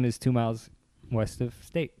 Ashland is 2 miles west of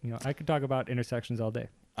State. I could talk about intersections all day.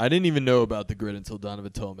 I didn't even know about the grid until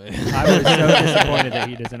Donovan told me. I was so disappointed that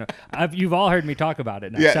he doesn't know. You've all heard me talk about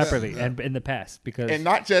it now separately and in the past because And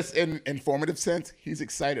not just in informative sense, he's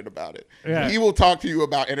excited about it. Yeah. He will talk to you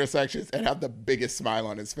about intersections and have the biggest smile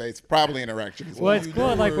on his face, probably an erection as Well, well. it's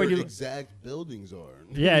cool, like when you exact buildings are.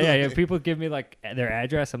 yeah. People give me like their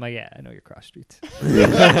address. I'm like, yeah, I know your cross streets.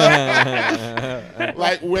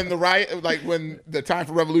 Like when the riot, like when the time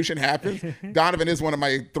for revolution happens, Donovan is one of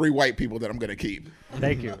my 3 white people that I'm going to keep.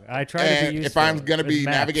 Thank you. I try to be And useful. if I'm going to be with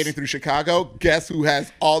maps. navigating through Chicago, guess who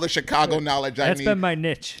has all the Chicago knowledge I That's need? been my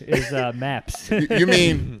niche is maps. You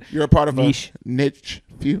mean you're a part of Niche. a niche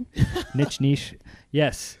few? niche.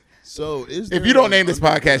 Yes. So If you don't name this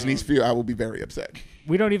podcast Niche Few, I will be very upset.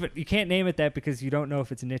 We don't even. You can't name it that because you don't know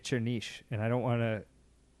if it's niche or niche, and I don't want to.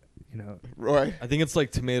 Roy, I think it's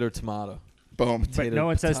like tomato. boom. But Potato, no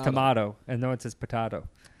one says potato. tomato, and no one says potato.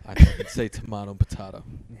 I fucking say tomato, potato.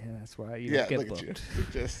 Yeah, that's why you Yeah, don't look get at you.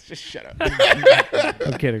 booked. Just shut up.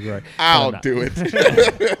 I'm kidding, Roy. I'll No, I'm do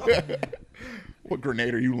it. What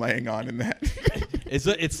grenade are you laying on in that?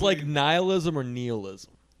 It's like nihilism or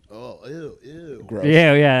nihilism. Oh, ew. Gross.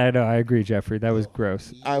 Yeah, I know. I agree, Jeffrey. That was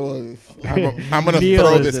gross. I'm going to throw this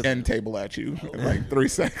Nihilism. end table at you in like 3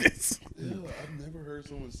 seconds. Ew, I've never heard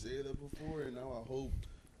someone say that before, and now I hope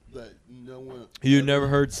that no one. You never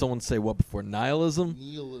heard someone say what before? Nihilism?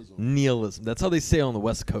 Nihilism. Nihilism. That's how they say it on the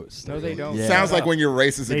West Coast. No, they don't. Yeah. Sounds like when you're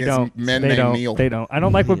racist They against don't. men They named don't. Neil. They don't. I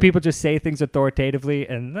don't like when people just say things authoritatively,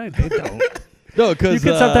 and they don't. No, You because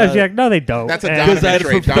can sometimes be like, no, they don't. That's a And- I had Donovan a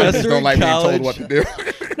trait. Donovan's professor don't in like being told college what to do.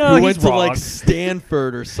 No, who he's went to wrong. like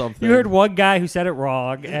Stanford or something. You heard one guy who said it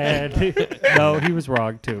wrong, and no, he was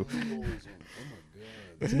wrong too.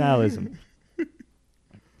 It's nihilism.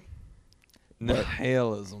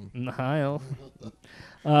 Nihilism. Nihil.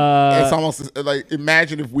 It's almost like,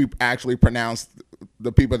 imagine if we actually pronounced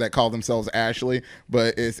the people that call themselves Ashley,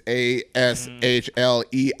 but it's ASHLEIGH.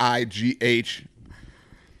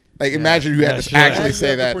 Like, imagine you had to actually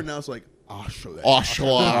say that. Pronounce like Ashla.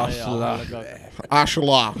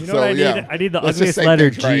 Ashla. You know what I need? I need the Let's just ugliest say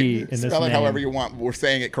letter things right. G in this Spell it name. however you want. We're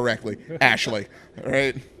saying it correctly. Ashley. All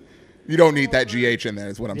right? You don't need that GH in there,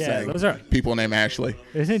 is what I'm Yeah, saying. those are- People named Ashley.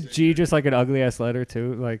 Isn't G just like an ugly ass letter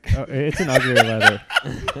too? Like it's an uglier letter.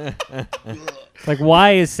 Like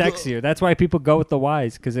Y is sexier. That's why people go with the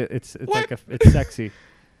Y's because it's like it's sexy.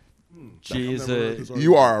 Jesus.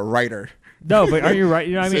 You are a writer. No, but are you right?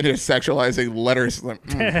 You know what I Sitting mean? here sexualizing letters. Like,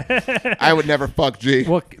 I would never fuck G.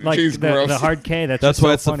 Well, like G's gross. the hard K. That's That's just why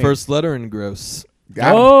so it's funny. the first letter in gross. Got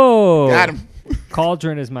him. Oh, Got him.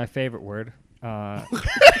 Cauldron is my favorite word. How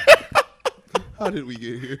did we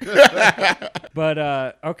get here?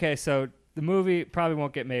 But okay, so the movie probably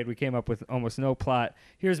won't get made. We came up with almost no plot.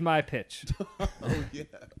 Here's my pitch.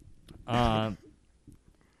 I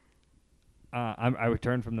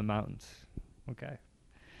returned from the mountains. Okay.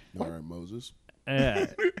 All right, Moses. And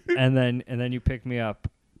then you pick me up,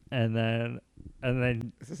 and then And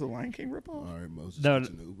then Is this a Lion King ripoff? All right, Moses No, gets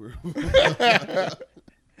an Uber.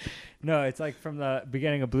 no, it's like from the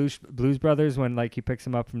beginning of Blues Brothers when like he picks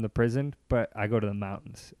him up from the prison. But I go to the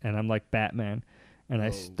mountains and I'm like Batman, and I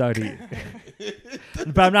study.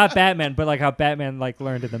 But I'm not Batman, but like how Batman like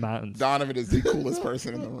learned in the mountains. Donovan is the coolest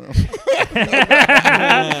person in the room.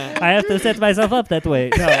 I have to set myself up that way.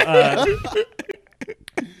 No,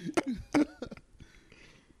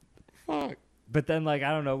 Fuck. but then like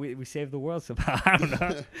I don't know, we saved the world somehow. I don't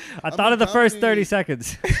know. I thought of the first 30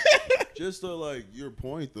 seconds. Just to like your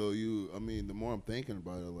point though, I mean, the more I'm thinking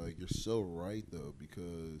about it, like you're so right though,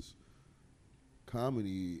 because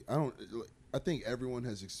comedy, I think everyone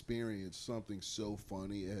has experienced something so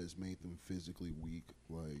funny it has made them physically weak.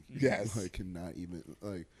 Like, Yes. like cannot even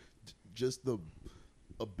like just the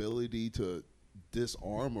ability to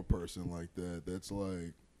disarm a person like that. That's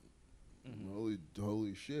like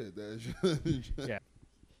holy shit. That's Yeah.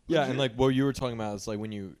 Yeah, and like what you were talking about is like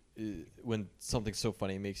when something's so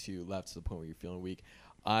funny it makes you laugh to the point where you're feeling weak.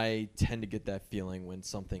 I tend to get that feeling when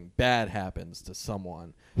something bad happens to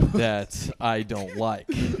someone that I don't like.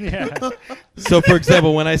 Yeah. So, for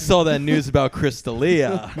example, when I saw that news about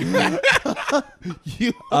Crystalia,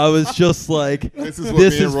 I was just like, This is what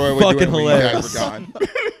this me is and Roy were fucking doing when you guys hilarious. were gone.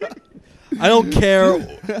 I don't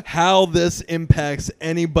care how this impacts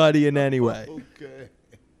anybody in any way. okay.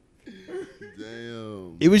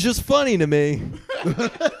 Damn. It was just funny to me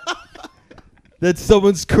that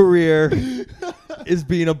someone's career is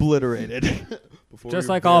being obliterated. Before Just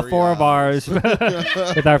your like all very four of eyes.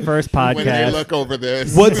 ours with our first When they podcast. look over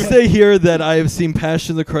this. Once they hear that I have seen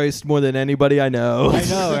Passion of the Christ more than anybody I know. I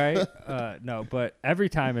know, right? No, but every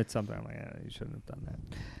time it's something I'm like, you shouldn't have done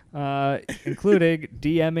that. Including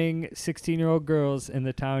DMing 16-year-old girls in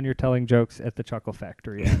the town you're telling jokes at the Chuckle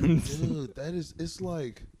Factory. Dude, it's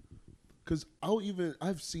like, because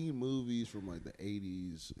I've seen movies from like the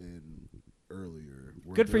 80s and earlier.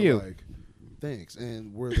 Where Good for they're you. Like, thanks.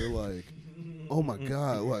 And where they're like, oh my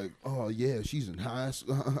God, like, oh yeah, she's in high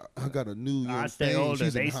school. I got a new young I stay thing. older,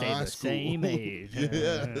 She's they in stay high the school. same age.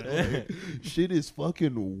 Yeah. Like, shit is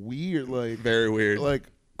fucking weird. Like, Very weird. like,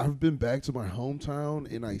 I've been back to my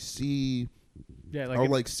hometown and I see, Yeah,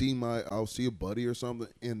 I'll see a buddy or something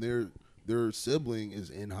and their sibling is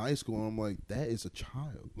in high school and I'm like, that is a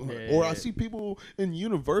child. Or I see people in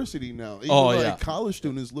university now. Even like college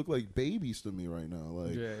students look like babies to me right now.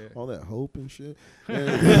 Like all that hope and shit. They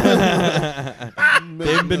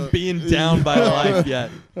haven't been being down by life yet.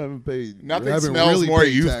 Haven't paid. Nothing haven't smells really more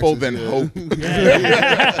paid youthful taxes than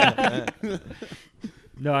yet. hope.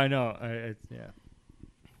 No, I know. Yeah.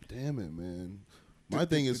 Damn it, man. My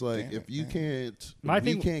thing is like, Damn if it, you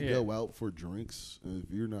man. can't go out for drinks if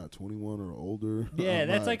you're not 21 or older. Yeah, I'm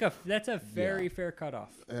that's not- that's a very fair cutoff.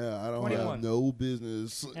 Yeah, I don't 21. have no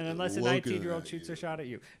business. And unless a looking 19-year-old at shoots you. a shot at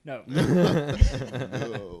you. No. No. It's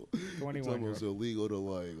 21-year-old. almost illegal to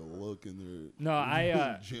like look in their No,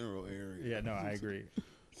 I general area. yeah, no, I agree.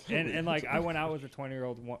 And like I went out with a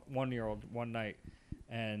 20-year-old, 1-year-old one night,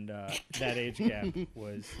 and that age gap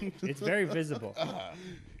it's very visible.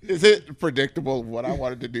 Is it predictable what I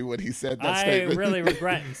wanted to do when he said that I statement? really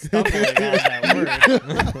regret stumbling on that word.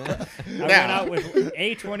 I went out with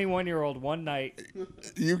a 21-year-old one night.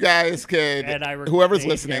 You guys can, And whoever's the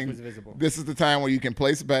age gap listening, was visible. this is the time where you can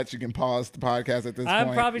place bets. You can pause the podcast at this I'm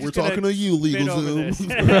point. probably We're just gonna talking to you, spit Legal over Zoom.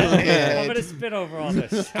 this. I'm gonna spit over all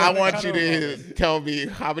this. I want Cut you over all to this. tell me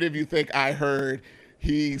how many of you think I heard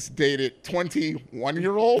he's dated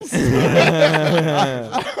 21-year-olds?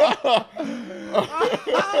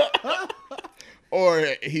 Or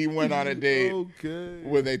he went on a date Okay.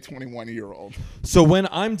 with a 21-year-old. So when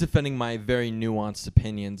I'm defending my very nuanced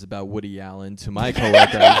opinions about Woody Allen to my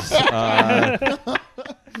coworkers,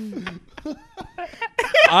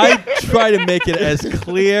 I try to make it as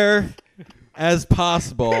clear as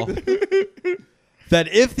possible that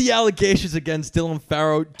if the allegations against Dylan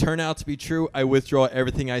Farrow turn out to be true, I withdraw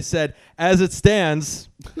everything I said. As it stands,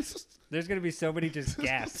 There's gonna be so many just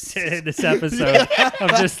gaps in this episode. I'm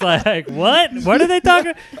just like, what? What are they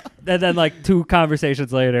talking? And then like 2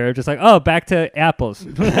 conversations later, I'm just like, oh, back to apples.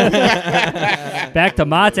 Back to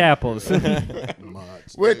Mott's apples.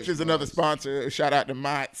 Mott's. Which is another sponsor. Shout out to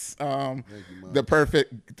Mott's. Mott's. The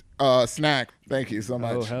perfect snack. Thank you so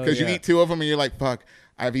much. Oh, hell Because you yeah. eat 2 of them and you're like, fuck,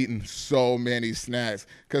 I've eaten so many snacks.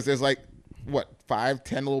 Because there's like, 5,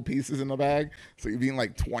 10 little pieces in the bag. So you've eaten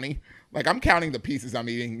like 20. Like I'm counting the pieces I'm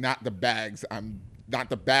eating, not the bags. Not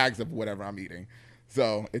the bags of whatever I'm eating.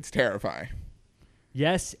 So it's terrifying.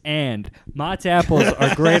 Yes, and Mott's apples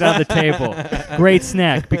are great on the table. Great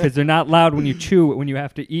snack because they're not loud when you chew when you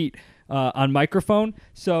have to eat on microphone,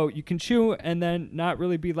 so you can chew and then not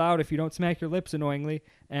really be loud if you don't smack your lips annoyingly,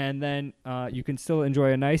 and then you can still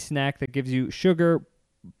enjoy a nice snack that gives you sugar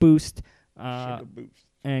boost.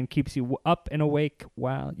 And keeps you up and awake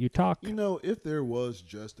while you talk. You know, if there was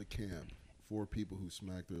just a camp for people who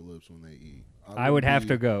smack their lips when they eat, I would have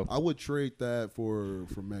to go. I would trade that for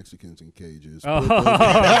Mexicans in cages. Oh.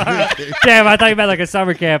 Damn, I thought you meant like a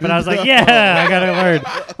summer camp, and I was like, yeah, I gotta learn.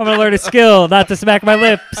 I'm gonna learn a skill not to smack my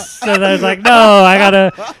lips. And I was like, no, I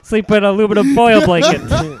gotta sleep in an aluminum foil blanket.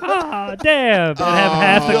 Damn, and have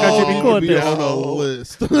half the country be cool with this. On a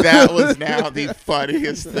list. That was now the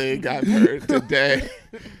funniest thing I've heard today.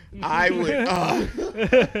 I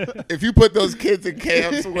would, if you put those kids in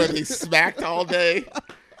camps where they smacked all day,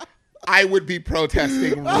 I would be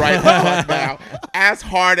protesting right the fuck now, as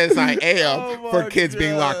hard as I am for kids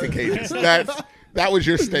being locked in cages. That was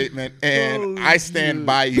your statement, and I stand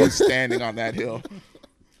by you standing on that hill.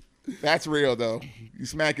 That's real, though. You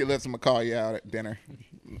smack your lips, I'm gonna call you out at dinner.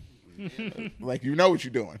 Like, you know what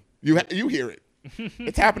you're doing. You hear it.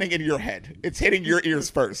 It's happening in your head. It's hitting your ears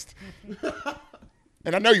first.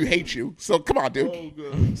 And I know you hate you, so come on,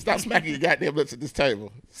 dude. Stop smacking your goddamn lips at this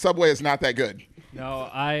table. Subway is not that good. No,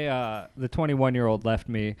 the 21-year-old left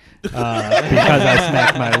me because I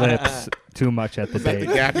smacked my lips too much at the Is that date.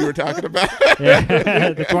 the gap you were talking about? Yeah,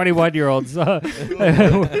 the 21-year-olds.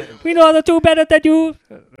 We know the two better than you.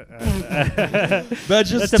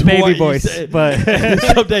 That's a baby voice, but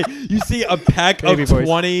someday you see a pack Baby of voice.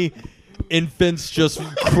 20 infants just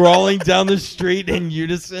crawling down the street in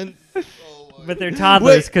unison. but they're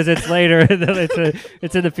toddlers because it's later.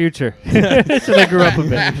 It's in the future. So they grew up a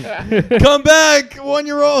bit. Come back,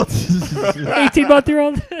 1-year-old.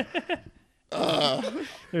 18-month-year-old.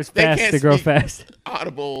 There's They fast can't to grow speak fast.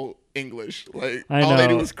 Audible English. Like, I all they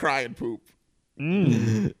do know. is cry and poop.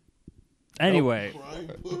 Anyway,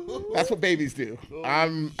 That's what babies do.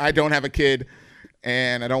 I don't have a kid,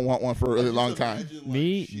 and I don't want one for a really long time.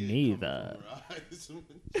 me neither.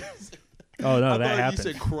 Oh no, that happened.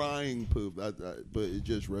 You said crying poop, but it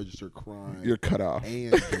just registered crying. You're cut off.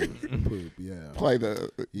 And poop, yeah. Play get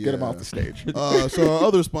him off the stage. So our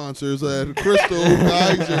other sponsors at Crystal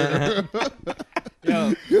Geyser.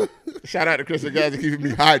 Yo, Shout out to Crystal Geyser keeping me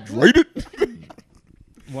hydrated.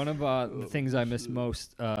 one of the things I miss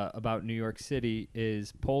most about New York City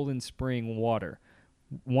is Poland Spring water.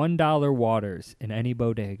 $1 waters in any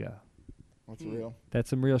bodega. That's real. That's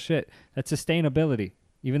some real shit. That's sustainability.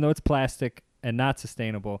 Even though it's plastic and not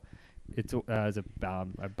sustainable, it's I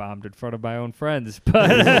bombed in front of my own friends, but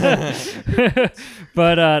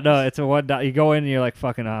no, it's a $1. You go in and you're like,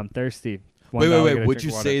 fucking, I'm thirsty. Wait. Would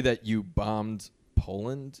you say that you bombed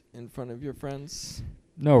Poland in front of your friends?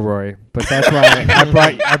 No, Rory, but that's why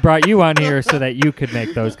I brought you on here so that you could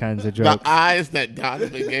make those kinds of jokes. The eyes that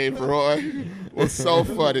Donovan gave Roy was so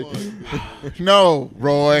funny. No,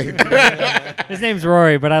 Roy. His name's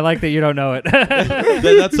Rory, but I like that you don't know it.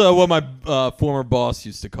 That's what my former boss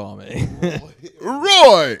used to call me.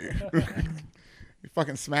 Roy. You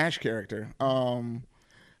fucking smash character.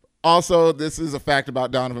 Also, this is a fact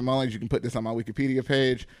about Donovan Mullings. You can put this on my Wikipedia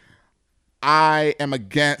page. I am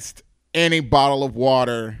against any bottle of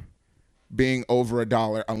water being over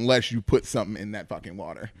 $1 unless you put something in that fucking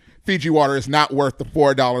water. Fiji water is not worth the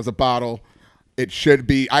 $4 a bottle. It should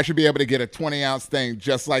be. I should be able to get a 20-ounce thing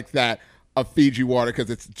just like that of Fiji water because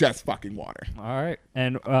it's just fucking water. All right.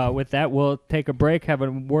 And with that, we'll take a break, have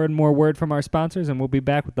a more word from our sponsors, and we'll be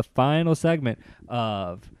back with the final segment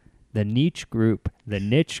of the niche group,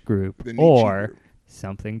 or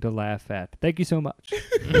something to laugh at. Thank you so much.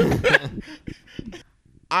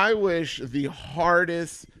 I wish the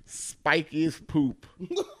hardest, spikiest poop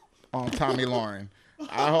on Tommy Lauren.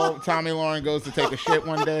 I hope Tommy Lauren goes to take a shit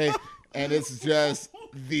one day, and it's just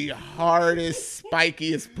the hardest,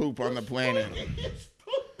 spikiest poop on the planet.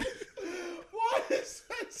 Why is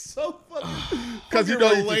that so funny? Because you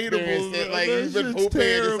know you've relatable. experienced it. Like, That you've been shit's pooping,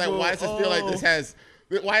 and it's like, terrible. why does it feel like this has...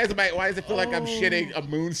 Why does it feel like I'm shitting a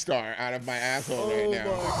moon star out of my asshole right now?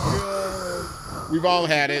 Oh We've all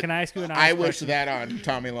had it. Can I ask you an honest I wish question? that on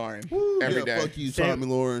Tommy Lauren every day. Fuck you, Sam. Tommy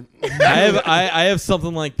Lauren. I have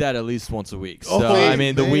something like that at least once a week. So Oh, I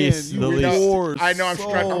mean, the man, least, you the know- least. Or I know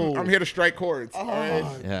so. I'm here to strike chords. all right?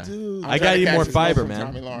 Yeah. Dude. I I'm gotta trying to eat catch more this fiber, smoke from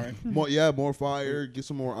Tommy man. Lauren. More fire. Get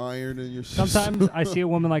some more iron in your Sometimes I see a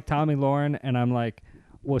woman like Tommy Lauren, and I'm like,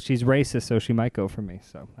 well, she's racist, so she might go for me.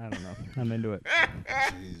 So I don't know. I'm into it.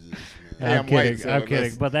 Jesus, Hey, I'm I'm white, kidding. so I'm kidding.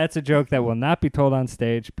 that's- But that's a joke that will not be told on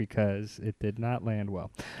stage because it did not land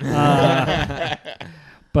well.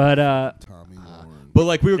 But Tommy Lauren. But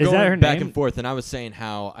like we were Is that her going back name? and forth, and I was saying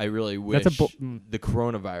how I really wish That's the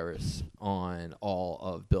coronavirus on all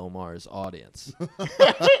of Bill Maher's audience.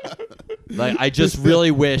 Like I just really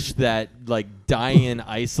wish that like dying in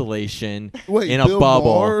isolation Wait, in a Bill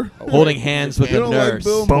bubble, Maher? holding hands with You a don't like nurse.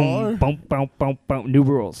 Bill Maher? Boom, boom, boom, boom, boom. New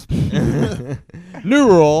rules. New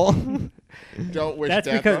rule. Don't wish That's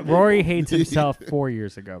death because on Rory people. hates himself 4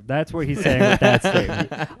 years ago. That's what he's saying with that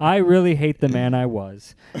statement. I really hate the man I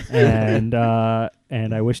was, and I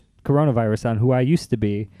wish coronavirus on who I used to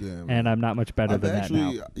be, Damn, and I'm not much better I've than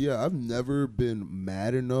actually, that now. yeah, I've never been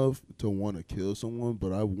mad enough to want to kill someone,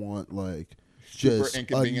 but I want like Super just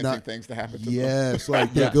inconveniencing things to happen to them. yes,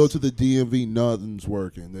 like they Yes. go to the DMV, nothing's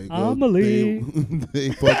working. They go, Amelie.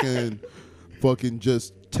 they fucking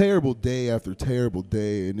just terrible day after terrible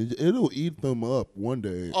day, and it'll eat them up one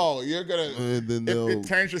day. Oh, you're gonna. And then they'll It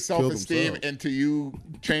turns your kill self-esteem themselves. into you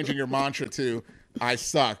changing your mantra to "I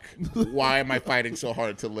suck. Why am I fighting so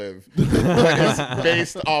hard to live?" But it's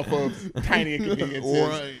based off of tiny inconveniences.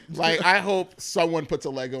 Right. Like I hope someone puts a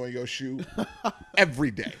Lego in your shoe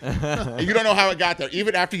every day. And you don't know how it got there.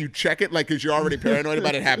 Even after you check it, like because you're already paranoid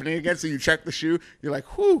about it happening again, so you check the shoe. You're like,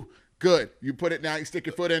 "Whew." Good. You put it down, you stick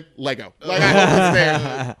your foot in, Lego. Like, I hope it's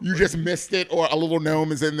there. You just missed it, or a little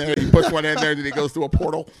gnome is in there. You push one in there, then it goes through a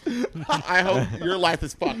portal. I hope your life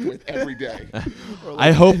is fucked with every day.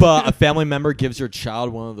 I hope a family member gives your child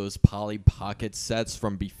one of those Polly Pocket sets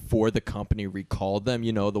from before the company recalled them.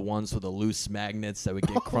 You know, the ones with the loose magnets that would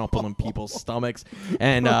get crumpled in people's stomachs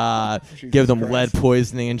and give them Christ. lead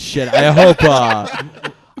poisoning and shit. I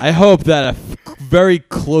hope that a very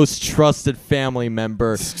close, trusted family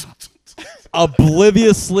member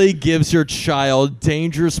obliviously gives your child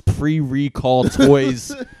dangerous pre-recall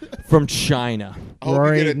toys from China. I hope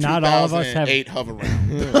Rory, you get a not all of us have- 2008 hover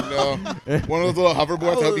round. You know? One of those little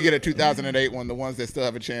hoverboards. I hope you get a 2008 one, the ones that still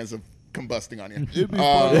have a chance of combusting on you. It'd be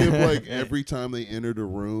funny if like every time they entered a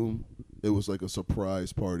room, it was like a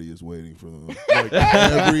surprise party is waiting for them. Like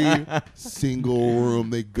every single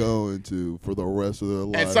room they go into for the rest of their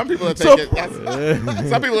life. And some people are thinking,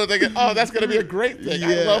 some people are thinking, oh, that's going to be a great thing. I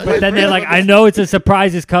Yeah. love But my then they're like, freedom. I know it's a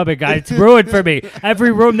surprise is coming, guys. It's ruined for me.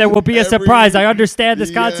 Every room there will be a Every- surprise. I understand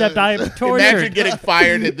this concept. Yes. I am Imagine tortured. getting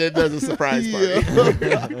fired and then there's a surprise party.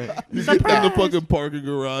 Yeah. You get in the fucking parking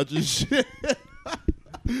garage and shit.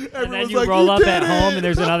 And then Everyone's you like, roll "You up did at home it!" and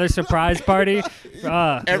there's another surprise party.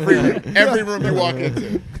 Every room you walk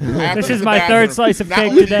into. After This is the my bathroom, third slice of not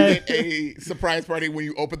cake only do today. you get a surprise party when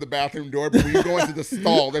you open the bathroom door, but when you go into the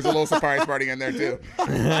stall, there's a little surprise party in there too.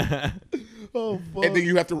 Oh, fuck. And then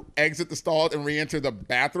you have to exit the stall and re-enter the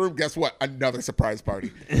bathroom. Guess what? Another surprise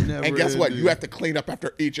party. Never And guess what? ending. You have to clean up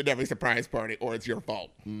after each and every surprise party, or it's your fault.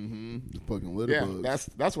 Fucking litter Yeah, bugs.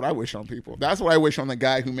 that's what I wish on people. That's what I wish on the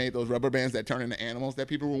guy who made those rubber bands that turn into animals that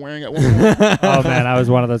people were wearing at one point. Oh man, I was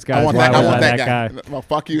one of those guys. I want Why that, I was want I that guy. Well,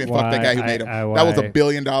 fuck you and fuck Why? that guy who made them. That was a why? $1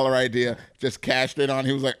 billion idea. Just cashed it on.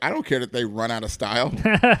 He was like, I don't care that they run out of style.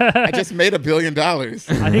 I just made $1 billion. I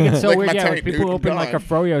think it's so Like weird. my Yeah, tank, when people dude, open like a gone.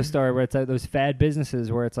 froyo store where it's like those fad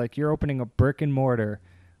businesses where it's like you're opening a brick and mortar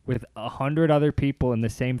with 100 other people in the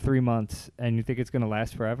same 3 months, and you think it's gonna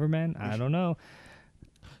last forever, man? I don't know.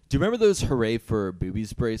 Do you remember those Hooray for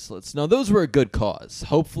Boobies bracelets? No, those were a good cause.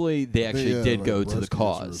 Hopefully they actually Yeah, did like go to the breast cancer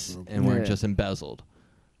or cause something. and weren't Yeah. just embezzled.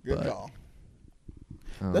 Good But- call.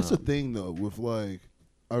 That's the thing though with like,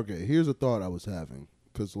 okay, here's a thought I was having.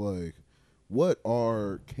 Because like, what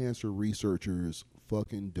are cancer researchers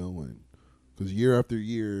fucking doing? Because year after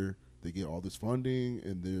year, they get all this funding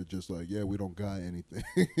and they're just like, yeah, we don't got anything.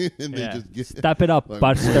 And they Yeah. just get Step it up, like-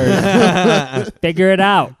 Busters. Figure it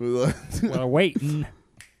out. like, We're waiting.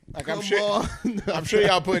 Like, come I'm sure, on. I'm sure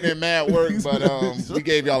y'all putting in mad work, but we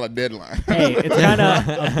gave y'all a deadline. Hey, it's kind of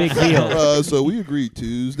a big deal. So we agreed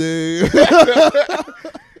Tuesday.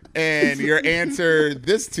 And your answer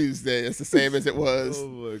this Tuesday is the same as it was Oh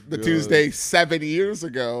my the God. Tuesday 7 years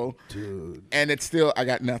ago. Dude. And it's still, I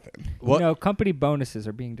got nothing. What? You know, company bonuses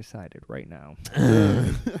are being decided right now.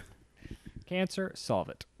 Cancer, solve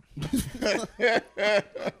it.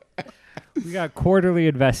 We got quarterly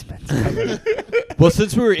investments coming. Well,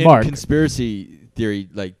 since we were in Mark. conspiracy theory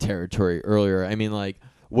like territory earlier, I mean, like,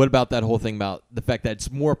 what about that whole thing about the fact that it's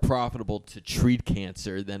more profitable to treat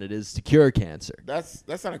cancer than it is to cure cancer? That's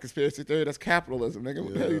not a conspiracy theory. That's capitalism, nigga.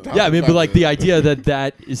 What the hell are you talking Yeah, I mean, but about? like the idea that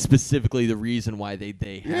that is specifically the reason why they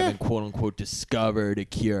Yeah. haven't quote unquote discovered a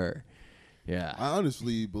cure. Yeah. I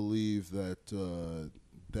honestly believe that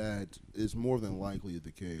that is more than likely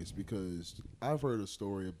the case because I've heard a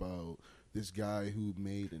story about this guy who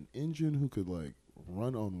made an engine who could like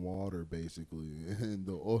run on water basically, and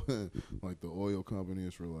the oil, like the oil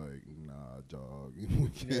companies were like, nah, dog, we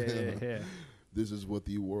can't. Yeah. this is what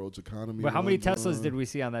the world's economy. But how many runs Teslas on. did we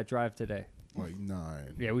see on that drive today? Like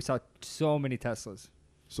 9. Yeah, we saw so many Teslas.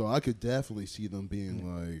 So I could definitely see them being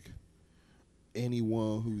like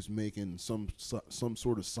anyone who's making some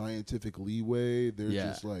sort of scientific leeway. They're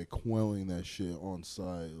just like quelling that shit on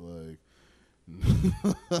site. Like,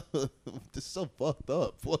 this is so fucked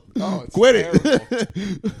up. Oh, it's Quit terrible.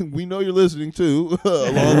 it. We know you're listening too,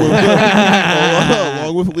 along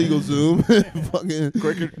with LegalZoom. Fucking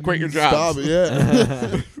quit your jobs. Stop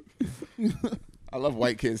it, yeah. I love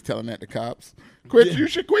white kids telling that to cops. You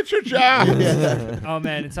should quit your job. Oh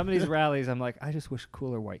man, in some of these rallies, I'm like, I just wish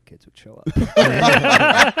cooler white kids would show up. But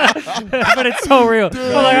it's so real.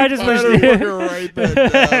 I'm like, I just wish. Write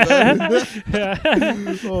that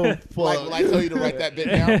down. Oh fuck! Will I tell you to write that bit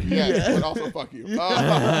down? Yes, but also fuck you.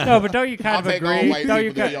 No, but don't you kind I'll of take all agree? white Don't you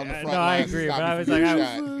people to be on the front no, I lines agree. and But stop I you was from like,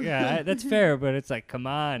 getting shot. yeah, that's fair. But it's like, come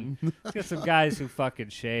on, let's get some guys who fucking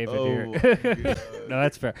shave in here. No,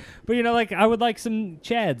 that's fair. But you know, like, I would like some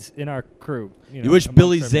Chads in our crew. You wish amongst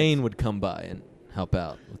Billy our Zane mates. would come by and help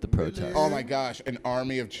out with the protest. Oh my gosh, an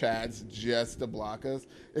army of Chads just to block us.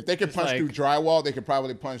 If they could It's punch like- through drywall, they could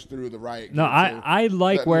probably punch through the riot. No, gate, too. I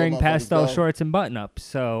like Let wearing little motherfuckers pastel go. shorts and button-ups,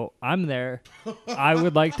 so I'm there. I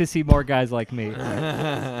would like to see more guys like me.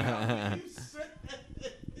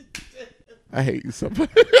 I hate you so much.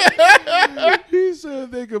 He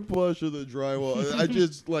said they could punch through the drywall. I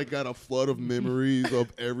just like got a flood of memories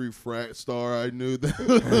of every frat star I knew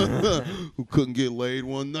that who couldn't get laid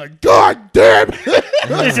one night. God damn it!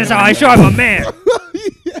 This is how I show I'm a man.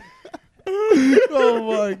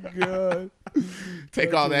 Oh my god!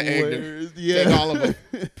 Take all that anger. Hilarious. Yeah. Take all of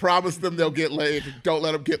them. Promise them they'll get laid. Don't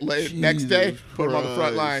let them get laid. Next day, Jesus put them on the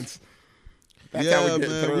front Christ. lines. That's how we get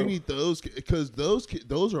man, through. we need those because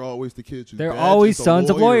those are always the kids. Whose They're dad's always just a sons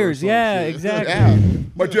of lawyer or lawyers. some Yeah, shit. exactly. Yeah.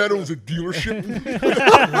 My dad owns a dealership.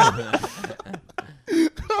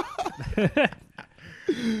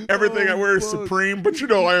 Everything I wear is fuck. Supreme, but you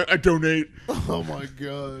know I donate. Oh my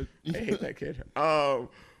god! I hate that kid.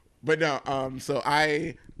 But no. So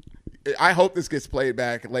I hope this gets played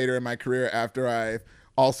back later in my career after I've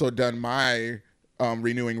also done my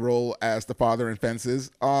renewing role as the father in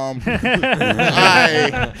Fences. That's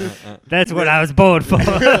what I was born for.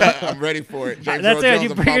 I'm ready for it. James That's Earl it. Jones, You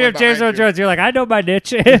I'm bring following up James Earl behind you. Jones. You're like, I know my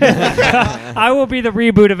niche. I will be the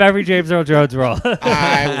reboot of every James Earl Jones role.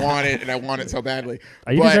 I want it, and I want it so badly.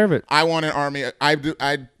 You But deserve it. I want an army.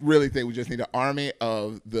 I really think we just need an army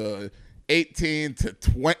of the 18 to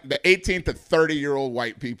 30-year-old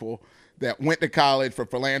white people that went to college for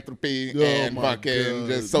philanthropy and my fucking God.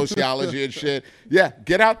 just sociology and shit. Yeah,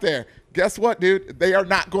 get out there. Guess what, dude? They are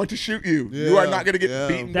not going to shoot you. You are Yeah, not going to get yeah.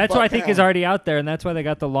 beaten. That's the what I fuck think down. is already out there, and that's why they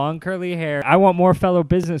got the long curly hair. I want more fellow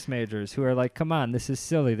business majors who are like, come on, this is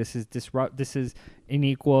silly. This is this is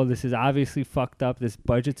unequal. This is obviously fucked up. This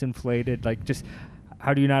budget's inflated. Like, just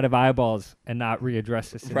how do you not have eyeballs and not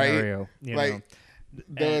readdress the scenario? You know? Like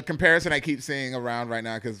the comparison I keep seeing around right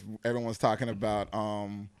now because everyone's talking about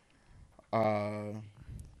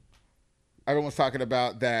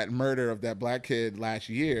that murder of that black kid last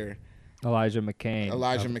year, Elijah McCain.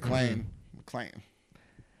 Elijah McClain.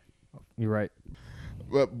 You're right.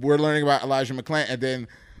 But we're learning about Elijah McClain and then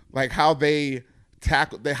like how they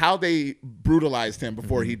brutalized him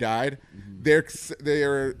before he died.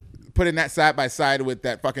 They're putting that side by side with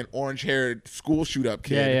that fucking orange-haired school shoot-up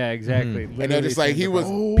kid. Yeah, exactly. And they're just like, he was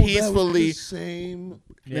Oh, peacefully the same.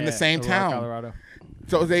 in the same Aurora, town. Colorado.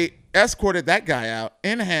 So they escorted that guy out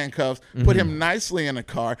in handcuffs, put him nicely in a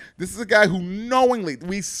car. This is a guy who knowingly,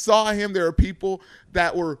 we saw him. There are people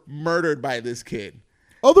that were murdered by this kid.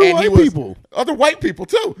 Other And he white was- people. Other white people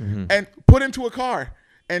too. And put into a car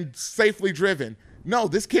and safely driven. No,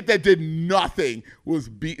 this kid that did nothing was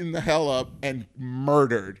beaten the hell up and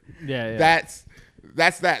murdered. Yeah. That's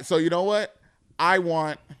that. So you know what? I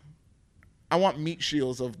want meat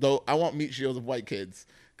shields of white kids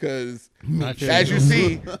because as you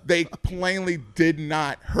see, they plainly did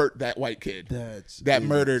not hurt that white kid. That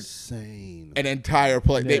murdered insane. an entire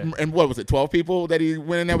place. Yeah. And what was it? 12 people that he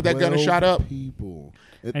went in there with that gun and shot up. People.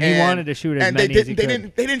 And he wanted to shoot as many as he could.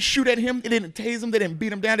 They didn't shoot at him. They didn't tase him. They didn't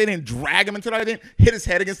beat him down. They didn't drag him into the car. They didn't hit his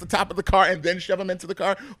head against the top of the car and then shove him into the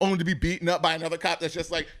car, only to be beaten up by another cop that's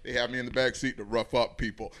just like, they have me in the back seat to rough up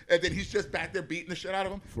people. And then he's just back there beating the shit out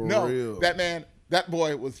of him. For real. That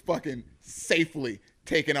boy was fucking safely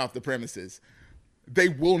taken off the premises. They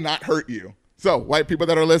will not hurt you. So, white people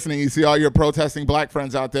that are listening, you see all your protesting black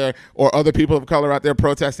friends out there or other people of color out there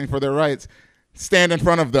protesting for their rights, stand in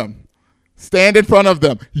front of them. Stand in front of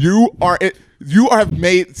them. You have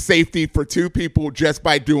made safety for two people just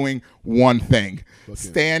by doing one thing.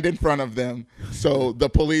 Stand in front of them so the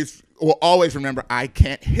police will always remember, I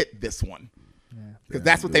can't hit this one. Because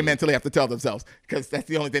that's what they mentally have to tell themselves. Because that's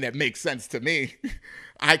the only thing that makes sense to me.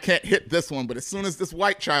 I can't hit this one, but as soon as this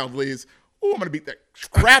white child leaves, I'm going to beat the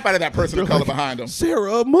crap out of that person of color behind him.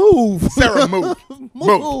 Sarah, move. Sarah, move.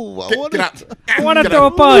 Move. Get out. I want to throw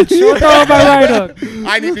a punch. I'll throw my right hook.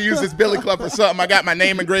 I need to use this billy club for something. I got my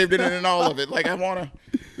name engraved in it and all of it. Like, I want to.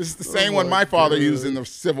 This is the same one my father used in the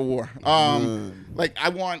Civil War. Like, I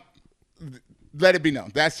want. Let it be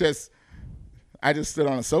known. That's just. I just stood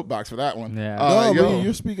on a soapbox for that one. Yeah. Man,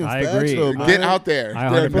 you're speaking I facts, agree. though, man. Get out there.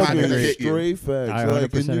 They're not Fucking going to hit you. straight facts. I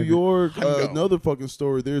Like in 100% New agree. York, another fucking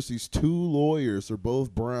story. There's these 2 lawyers. They're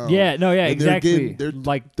both brown. Yeah, no, yeah, and exactly. They're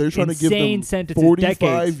like they're trying to give insane them sentences, 45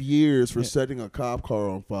 decades. years for setting a cop car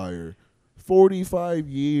on fire. 45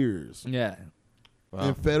 years Yeah.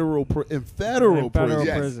 in federal prison.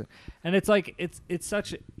 Yes. And it's like it's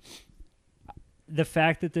such the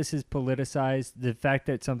fact that this is politicized, the fact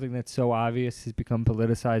that something that's so obvious has become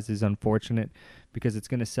politicized is unfortunate because it's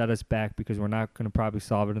going to set us back because we're not going to probably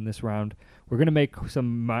solve it in this round. We're going to make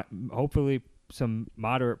hopefully some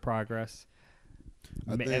moderate progress.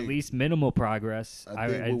 At least minimal progress. I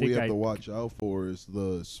think what we have to watch out for is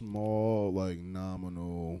the small, like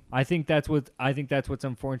nominal. I think that's what's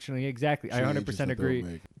unfortunately exactly. I 100%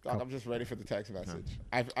 agree. I'm just ready for the text message.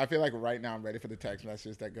 I feel like right now I'm ready for the text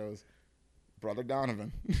message that goes, Brother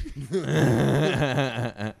Donovan,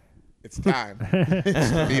 it's time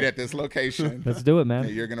to meet at this location. Let's do it, man.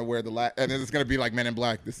 And you're gonna wear the last, and it's gonna be like Men in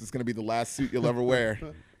Black. This is gonna be the last suit you'll ever wear.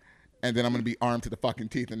 And then I'm gonna be armed to the fucking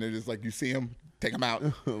teeth, and they're just like, you see him, take him out,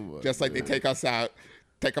 just like they take us out.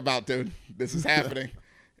 Take him out, dude. This is happening.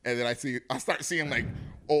 And then I start seeing like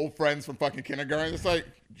old friends from fucking kindergarten. It's like,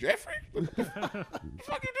 Jeffrey, what the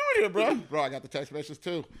fuck you doing here, bro? Bro, I got the text message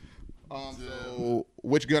too. So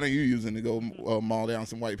which gun are you using to go maul down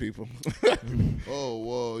some white people?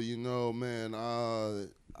 Oh, well, man,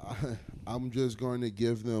 I'm just going to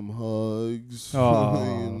give them hugs.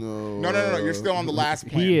 Oh. No. You're still on the last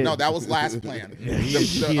plan. No, that was last plan.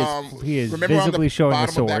 He is remember visibly on the showing a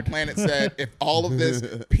bottom sword. of that planet said, if all of this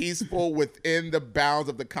peaceful within the bounds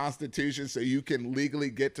of the Constitution so you can legally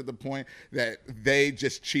get to the point that they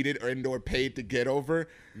just cheated or paid to get over,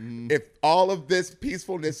 if all of this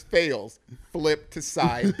peacefulness fails, flip to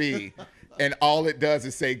side B. And all it does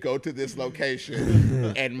is say, go to this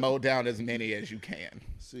location and mow down as many as you can.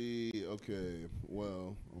 See, okay,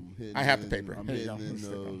 well, I have the paper. I'm hitting in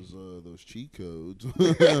those cheat codes.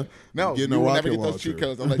 No, you will never get those cheat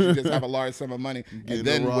codes unless you just have a large sum of money. And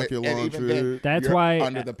then rocket launcher. That's you're why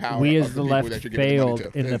under the power we of as the the people left that you're giving the money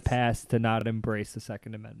failed to. in the past to not embrace the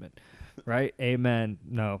Second Amendment. Right? Amen.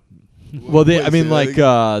 No. Well,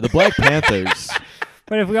 the Black Panthers.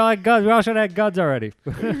 But if we all had guns, we all should have had guns already.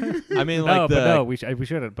 I mean, we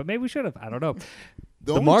should have. But maybe we should have. I don't know.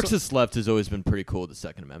 The Marxist left has always been pretty cool with the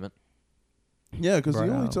Second Amendment. Yeah, because the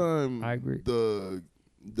only time I agree. the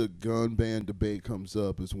gun ban debate comes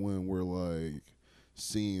up is when we're like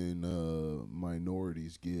seeing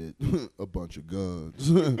minorities get a bunch of guns.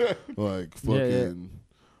 Like fucking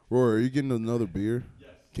Rory, are you getting another beer? Yes.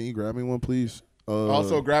 Can you grab me one, please?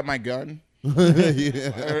 Also, grab my gun.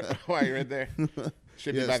 Yeah. Why you're right there?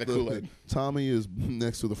 Should be by the Kool-Aid. Tommy is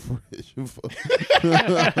next to the fridge.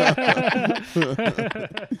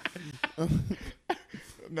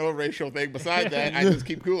 No racial thing. Besides that, I just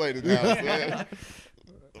keep Kool-Aid in the house.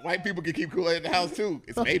 White people can keep Kool-Aid in the house too.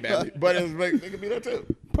 It's made badly, but they can be there too.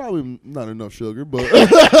 Probably not enough sugar, but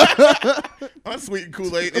unsweetened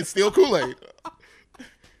Kool-Aid. It's still Kool-Aid.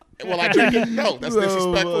 Well, I drink it. No, that's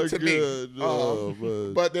disrespectful to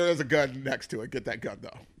me. But there is a gun next to it. Get that gun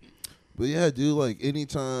though. But yeah, dude, like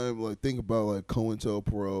anytime, like think about like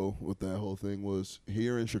COINTELPRO, what that whole thing was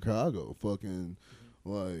here in Chicago, fucking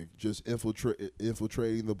like just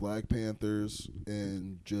infiltrating the Black Panthers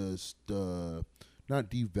and just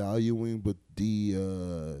not devaluing, but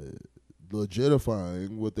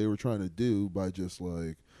legitifying what they were trying to do by just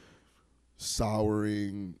like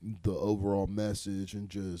souring the overall message and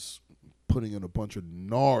just putting in a bunch of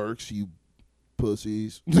narcs, you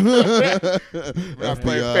pussies. Not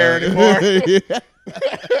playing fair anymore.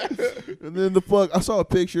 And then I saw a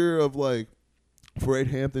picture of like Fred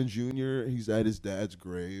Hampton Jr. He's at his dad's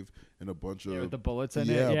grave and a bunch of with the bullets in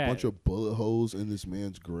it. Yeah, a bunch of bullet holes in this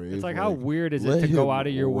man's grave. It's like how weird is it to go out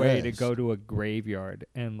of your way to go to a graveyard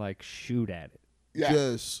and like shoot at it? Yeah.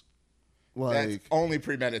 Just like that's only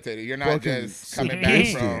premeditated. You're not just coming back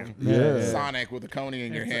from Sonic with a coney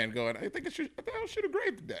in your hand going, I think I should shoot a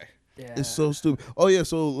grave today. Yeah. It's so stupid. Oh yeah,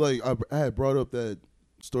 so like I had brought up that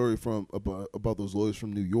story from about those lawyers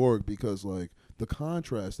from New York because like the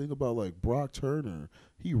contrast. Think about like Brock Turner.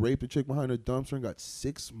 He raped a chick behind a dumpster and got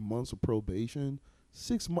 6 months of probation.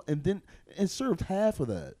 6 months, and served half of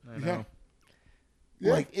that. I know.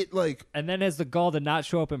 Yeah. And then has the gall to not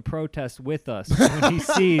show up and protest with us when he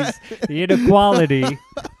sees the inequality.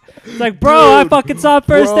 It's like, bro, I fucking saw it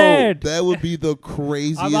firsthand. That would be the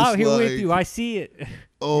craziest. I'm out here like, with you. I see it.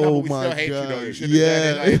 Oh No, but we my still hate god! you though. You shouldn't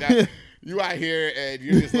have done it like that. You out here and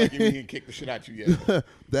you're just lucky we didn't kick the shit out you yet.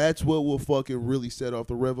 That's what will fucking really set off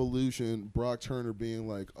the revolution. Brock Turner being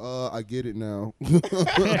like, I get it now.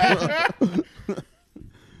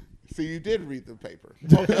 See, you did read the paper.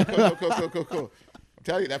 Cool. I'm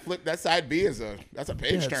telling you, that side B that's a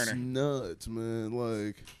page That's turner. nuts, man.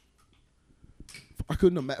 Like, I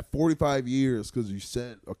couldn't imagine 45 years because you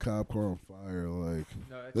set a cop car on fire. Like,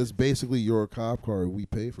 that's basically your cop car. We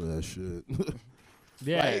pay for that shit.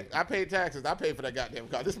 Yeah. Like, I paid taxes. I paid for that goddamn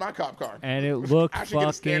car. This is my cop car. And it looked I should get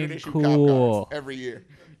a standard fucking issue cool. cop cars every year.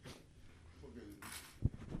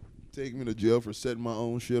 Take me to jail for setting my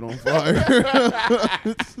own shit on fire.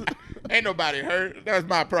 Ain't nobody hurt. That was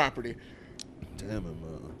my property. Damn it,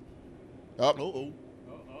 man. Oh.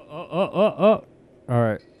 Oh. All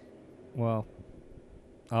right. Well,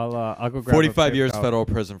 I'll go grab 45 a years paper. federal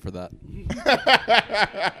prison for that.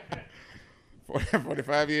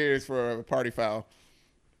 45 years for a party foul.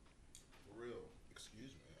 For real.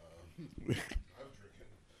 Excuse me. I've drinking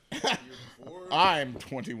year before. I'm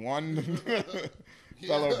 21.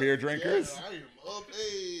 Fellow beer drinkers. Yeah, I am of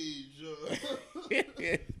age.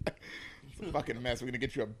 It's a fucking mess. We're going to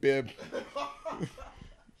get you a bib.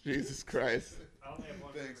 Jesus Christ.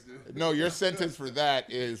 Thanks, dude. No, your sentence for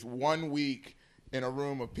that is 1 week in a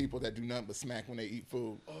room of people that do nothing but smack when they eat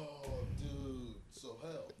food. Oh, dude. So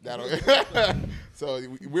hell. So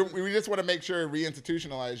we just want to make sure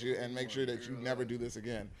reinstitutionalize you and make sure that you never do this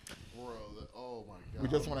again. Bro, oh my God. We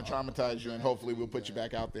just want to traumatize you and hopefully we'll put you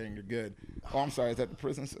back out there and you're good. Oh, I'm sorry. Is that the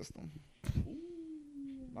prison system?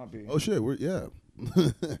 Might be. Oh shit, yeah.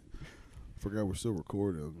 Forgot we're still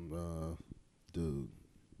recording. Dude.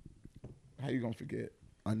 How you gonna forget?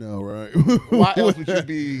 I know, right? Why else would you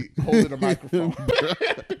be holding a microphone?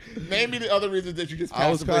 Name me the other reasons that you just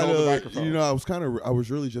I was passively hold a kind microphone. of, I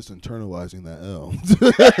was really just internalizing that L.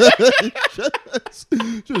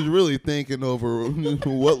 just really thinking over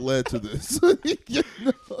what led to this. You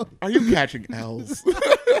know? Are you catching L's?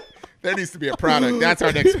 There needs to be a product. That's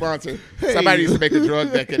our next sponsor. Hey. Somebody needs to make a drug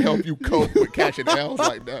that can help you cope with catching L's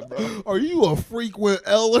like that, bro. Are you a frequent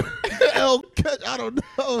L catch? I don't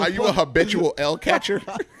know. Are you a habitual L catcher?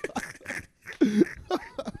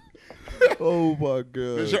 Oh my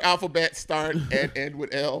God. Does your alphabet start and end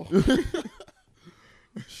with L?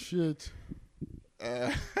 Shit.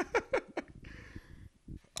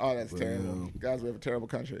 Oh, that's terrible. Guys, we have a terrible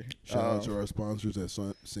country. Shout out to our sponsors at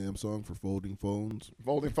Samsung for folding phones.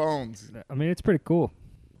 Folding phones. I mean, it's pretty cool.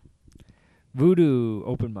 Voo-Doo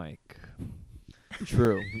Open Mic.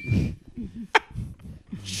 True.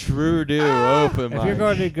 True do open If you're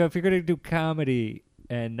mic. going to do comedy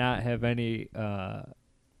and not have any, no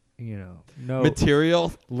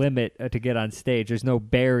Material. limit to get on stage, there's no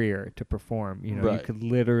barrier to perform. You Right. could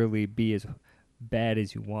literally be as bad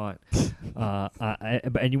as you want,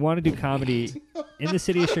 and you want to do comedy in the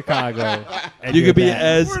city of Chicago. And You you're could be bad.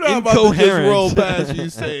 as We're not about to just roll incoherent. past you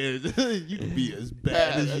saying you can be as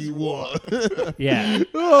bad as you want. Yeah.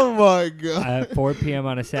 Oh my God. At 4 p.m.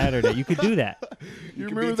 on a Saturday, you could do that. You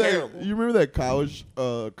could remember be that? terrible. You remember that Courage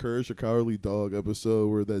or Cowardly Dog episode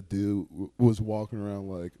where that dude was walking around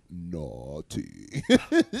like naughty?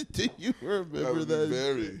 Do you remember that?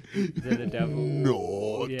 Is it the devil?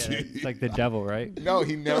 Naughty. Yeah, it's like the devil, right? No,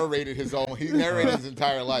 he narrated his own. He narrated his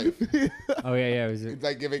entire life. Oh yeah. Was He's it?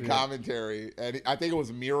 like giving commentary, and I think it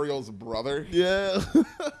was Muriel's brother. Yeah.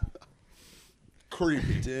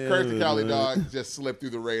 Creepy. Damn Courage the it, Cowardly man. Dog just slipped through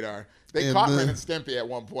the radar. They And caught the- Ren and Stimpy at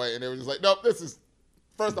one point, and they were just like, "Nope, this is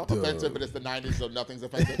first off offensive, but it's the '90s, so nothing's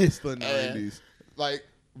offensive." It's the And, 90s. like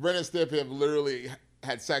Ren and Stimpy have literally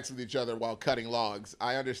had sex with each other while cutting logs.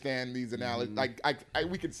 I understand these analogies. Like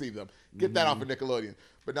we can see them. Get that off of Nickelodeon.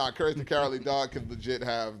 But now, Courage the Cowardly Dog can legit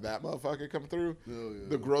have that motherfucker come through. Oh, yeah.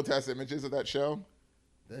 The grotesque images of that show.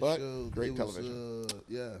 That But show, great it television. Was,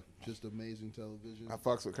 yeah, just amazing television. I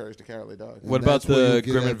fucks with Courage the Cowardly Dog. And What about that's where the you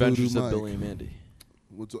get Grim that Adventures Voo-Doo of Mike. Billy and Mandy?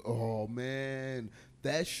 Oh man,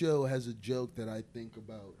 that show has a joke that I think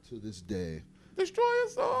about to this day. Destroy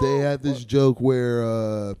us all. They have this joke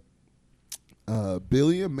where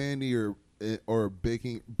Billy and Mandy are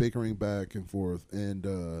bickering back and forth,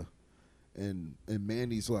 and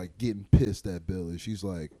Mandy's like getting pissed at Billy. She's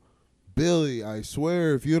like, Billy, I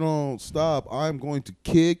swear if you don't stop, I'm going to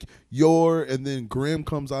kick your, and then Grim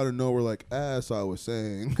comes out of nowhere like, as I was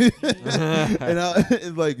saying.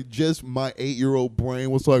 and like just my 8-year-old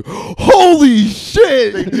brain was like, holy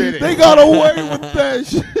shit, They did it. They got away with that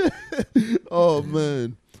shit. Oh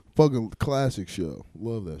man, fucking classic show.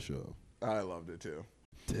 Love that show. I loved it too.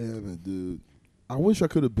 Damn it, dude. I wish I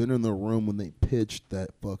could have been in the room when they pitched that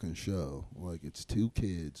fucking show. Like, it's 2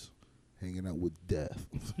 kids hanging out with death.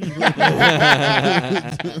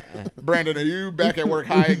 Brandon, are you back at work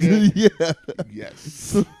high again? Yeah.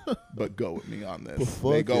 Yes. But go with me on this.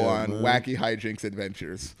 Well, They fuck go yeah, on man. wacky hijinks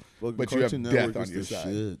adventures. Fucking But you have Cartoon death Network on is your the side.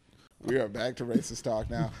 shit. We are back to racist talk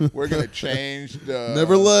now. We're going to change the...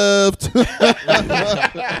 Never left.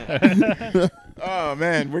 Oh,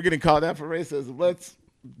 man. We're getting called out for racism. Let's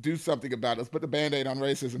do something about it. Let's put the Band-Aid on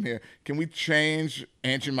racism here. Can we change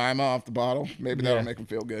Aunt Jemima off the bottle? Maybe that'll make them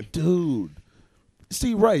feel good. Dude.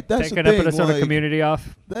 See, right. That's Take the an thing. episode Like, of Community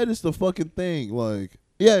off. that is the fucking thing. Like,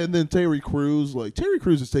 yeah, and then Terry Crews. Like, Terry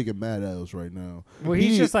Crews is taking mad L's right now. Well,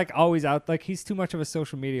 he's just like always out. Like he's too much of a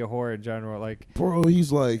social media whore in general. Like, Bro,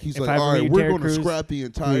 he's like, If I ever all right, meet we're Terry going to Crews, scrap the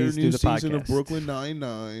entire please do new the season of podcast. Brooklyn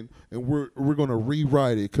Nine-Nine, and we're going to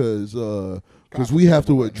rewrite it because we have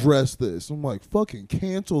to address this. I'm like, fucking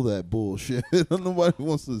cancel that bullshit. Nobody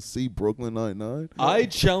wants to see Brooklyn Nine-Nine. I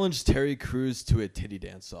challenged Terry Crews to a titty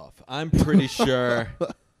dance off. I'm pretty sure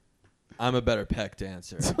I'm a better peck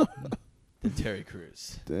dancer than Terry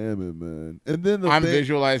Crews. Damn it, man. And then I'm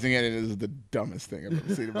visualizing it, and it is the dumbest thing I've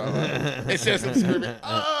ever seen in my life. It's just him screaming,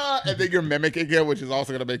 ah, and then you're mimicking it, which is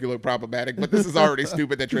also going to make you look problematic. But this is already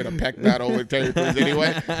stupid that you're in a peck battle with Terry Crews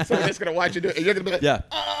anyway. So we're just going to watch you do it, and you're going to be like, Yeah.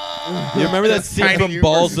 ah. You remember that scene Tiny from you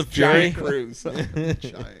Balls versus of Fury? Giant Crews.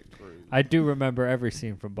 Giant Crews. I do remember every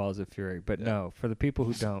scene from Balls of Fury, but no, for the people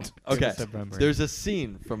who don't. Okay. it's a memory. There's a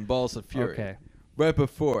scene from Balls of Fury. Okay. Right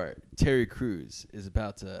before Terry Crews is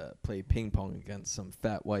about to play ping pong against some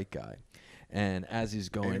fat white guy. And as he's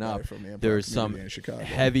going Anybody up, from the Empire there's some community in Chicago.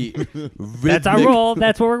 heavy That's our rhythmic role.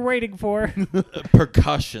 That's what we're waiting for.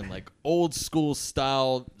 percussion, like old school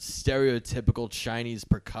style, stereotypical Chinese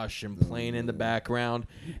percussion playing in the background.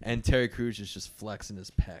 And Terry Crews is just flexing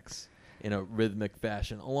his pecs in a rhythmic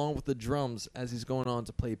fashion, along with the drums as he's going on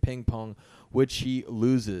to play ping pong, which he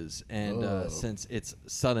loses. And since it's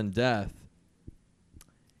sudden death,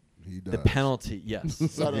 He the dies. penalty, yes.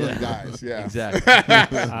 Suddenly dies, yeah. Exactly.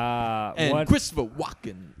 And What? Christopher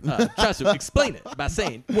Walken tries to explain it by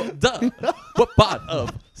saying, well, duh, what part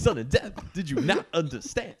of sudden death did you not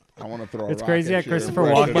understand? I want to throw It's a rock crazy at that you. Christopher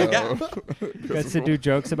Right Walken now. gets to do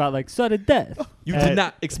jokes about like sudden death. You And, did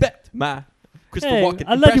not expect my Christopher Hey, Walken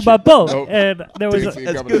I led you by impression. boat, Nope. and there was Didn't see it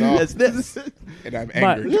As coming good at all. as this. And I'm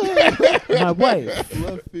my, angry. my wife.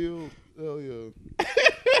 Left field. Hell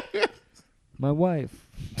yeah. My wife.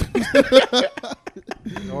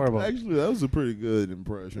 Horrible. Actually, that was a pretty good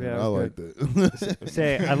impression. Yeah, it I was liked it.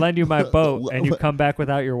 Say, I lend you my boat, and you come back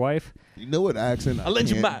without your wife. You know what accent I lend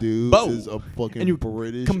you can't my do boat, is a fucking and you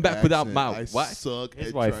British come back without accent. my I wife. suck His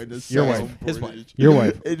at wife. trying to Your sound wife. His British. wife. Your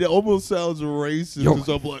wife. It almost sounds racist. Your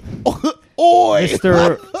So I'm like, oi!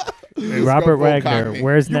 Mr. Robert full Wagner, Cockney.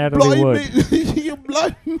 where's Natalie Wood? You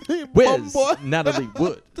blind me, Where's boy. Natalie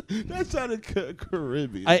Wood? That sounded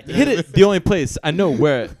Caribbean. I hit it the only place I know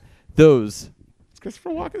where those Is Christopher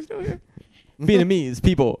Walken still here? Vietnamese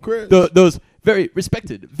people, Chris. those very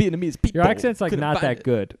respected Vietnamese people. Your accent's like couldn't not find that it.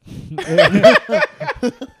 good.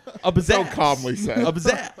 Up his So ass. calmly said. Up his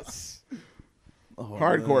ass.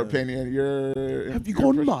 Hardcore opinion. You're. Have you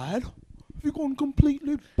you're gone mad? Have you gone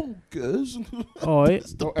completely bonkers? Oh,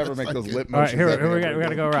 Don't ever make those lip all right. motions. Here, at me we ever gotta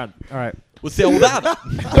again. go around. All right. We'll say all that.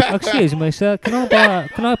 Excuse me, sir. Can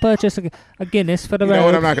I purchase a Guinness for the You know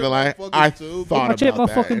what? road? I'm not gonna lie. Fucking I tooth. thought I about chipped my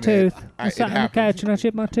that, fucking and tooth. It, I it sat on the happens. couch and I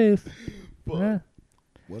chipped my tooth. Yeah.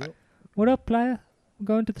 What up? What up, player? I'm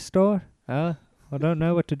going to the store. I don't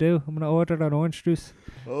know what to do. I'm gonna order an orange juice.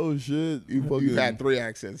 Oh shit! You fucking. You've had 3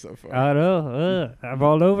 accents so far. I know. I'm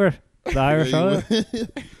all over the Irish. Yeah, Oil.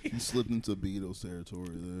 you slipped into Beatles territory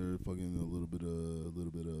there. Fucking a little bit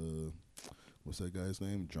of. What's that guy's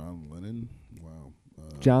name? John Lennon. Wow.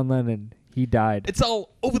 John Lennon. He died. It's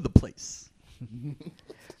all over the place.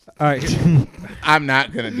 All right. I'm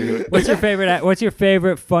not gonna do it. What's your favorite? What's your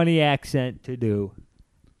favorite funny accent to do,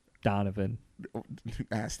 Donovan?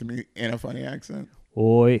 Asked me in a funny accent.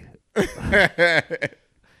 Oi.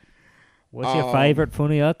 What's your favorite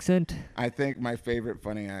funny accent? I think my favorite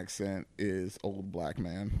funny accent is old black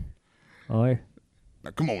man. Oi.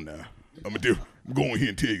 Now come on now. I'm going here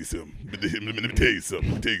and tell you something. Let me tell you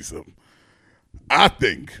something. I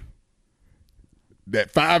think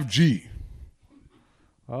that 5G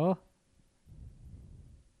Oh.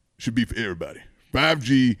 should be for everybody.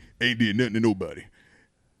 5G ain't did nothing to nobody.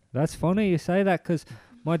 That's funny you say that because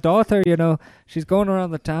my daughter, she's going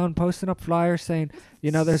around the town posting up flyers saying,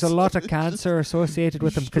 there's a lot of cancer associated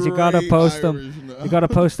with them because you gotta post them. You gotta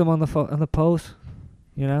post them on the post,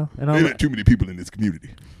 And There ain't too many people in this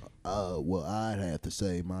community. Well, I'd have to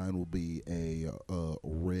say mine will be a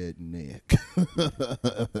redneck.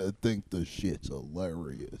 I think the shit's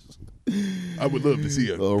hilarious. I would love to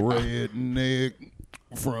see a redneck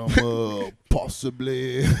from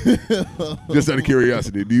possibly. Just out of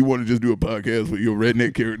curiosity, do you want to just do a podcast with your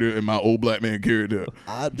redneck character and my old black man character?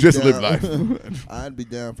 Just live life. I'd be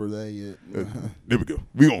down for that. There we go.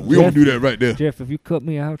 We gonna do that right there. Jeff, if you cut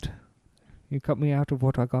me out of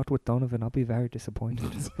what I got with Donovan, I'll be very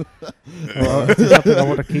disappointed. I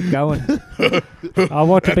want to keep going. I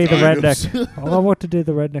want to be the redneck. I want to do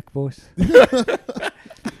the redneck voice.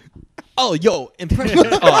 Oh, yo, impression.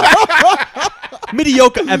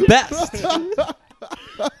 Mediocre at best.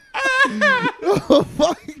 Oh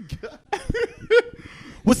my God.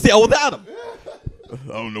 What's the deal without him?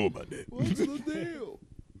 I don't know about that. What's the deal?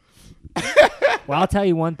 Well, I'll tell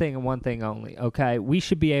you one thing and one thing only, okay? We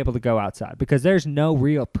should be able to go outside because there's no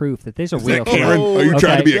real proof that there's a real Karen? threat. Are you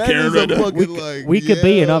trying to be a That Karen is right now? fucking We could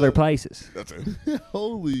be in other places. That's it.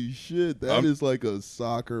 Holy shit, that is like a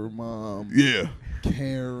soccer mom. Yeah.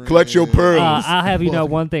 Karen. Clutch your pearls. I'll have you know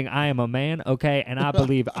one thing. I am a man, okay? And I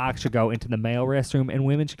believe I should go into the male restroom and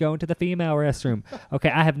women should go into the female restroom. Okay,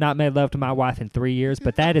 I have not made love to my wife in 3 years,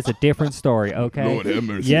 but that is a different story, okay? Lord have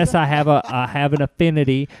mercy. Yes, I have an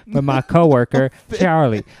affinity for my coworker,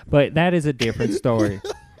 Charlie, but that is a different story.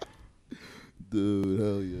 Dude,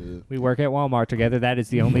 hell yeah. We work at Walmart together. That is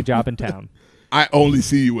the only job in town. I only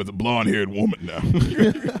see you as a blonde-haired woman now.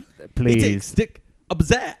 Please. Stick up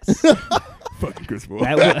his ass. Fucking Christopher.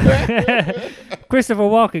 Christopher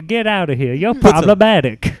Walken, get out of here. You're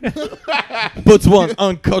problematic. Puts one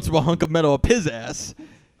uncomfortable hunk of metal up his ass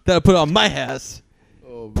that I put on my ass.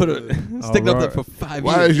 Stick up there for 5 years.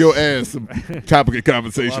 Why is your ass some topic of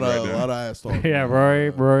conversation right A now? lot of ass talk. Yeah, Rory.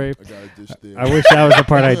 I got this thing. I wish that was the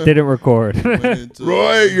part I didn't record.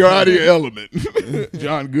 Roy, you're out of your element.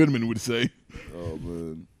 John Goodman would say. Oh,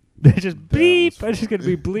 man. They just bleep. I'm just going to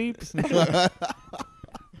be bleeps.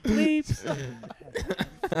 Bleeps.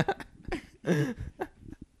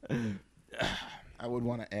 I would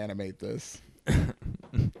want to animate this.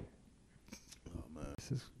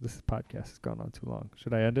 This podcast has gone on too long.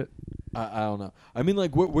 Should I end it? I don't know. I mean,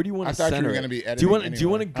 like, where do you want to I thought center you were it? going to be editing. Do you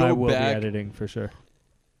want to go I will back? be editing for sure.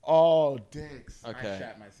 Oh, dicks. Okay. I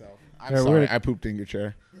shat myself. I'm Yeah, sorry. I pooped in your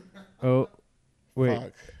chair. Oh, wait.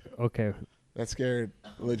 Fuck. Okay. That scared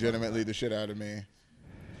legitimately the shit out of me.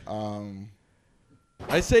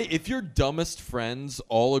 I say if your dumbest friends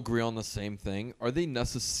all agree on the same thing, are they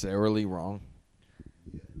necessarily wrong?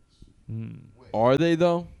 Are they,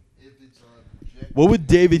 though? What would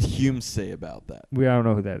David Hume say about that? We don't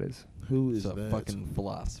know who that is. Who He's is a that? fucking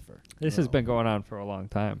philosopher. This has been going on for a long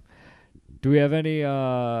time. Do we have any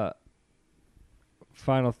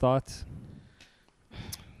final thoughts?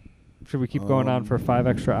 Should we keep going on for 5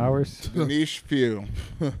 extra hours? Niche Few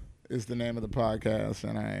is the name of the podcast,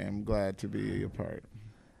 and I am glad to be a part.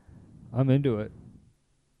 I'm into it.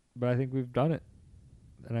 But I think we've done it.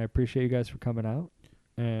 And I appreciate you guys for coming out.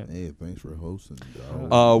 And Hey, thanks for hosting.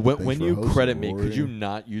 Dog. When Thanks for you hosting, credit me, Rory. could you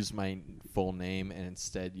not use my full name and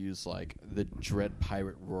instead use, like, the Dread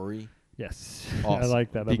Pirate Rory? yes, Awesome. I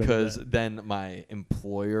like that. I'm into Because that. then my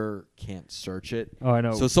employer can't search it. Oh, I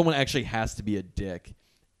know. So someone actually has to be a dick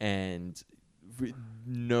and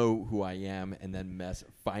know who I am and then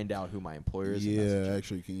find out who my employer is. and message Yeah, it.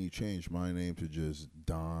 actually, can you change my name to just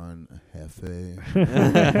Don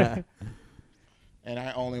Hefe? And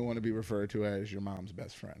I only want to be referred to as your mom's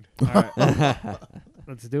best friend. All right.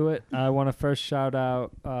 Let's do it. I want to first shout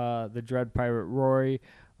out the Dread Pirate Rory.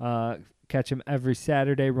 Catch him every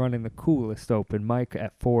Saturday running the coolest open mic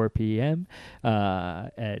at 4 p.m.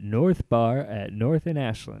 At North Bar at North and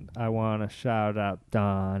Ashland. I want to shout out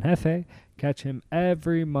Don Hefe. Catch him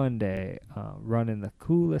every Monday running the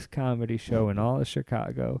coolest comedy show in all of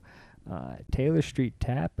Chicago. Taylor Street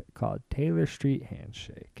Tap called Taylor Street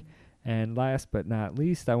Handshake. And last but not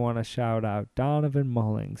least, I want to shout out Donovan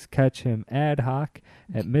Mullings. Catch him ad hoc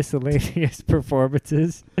at Miscellaneous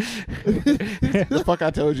Performances. The fuck I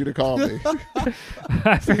told you to call me.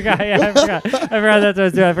 I forgot that's what I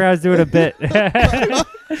was doing. I forgot I was doing a bit. All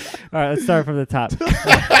right, let's start from the top.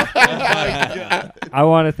 I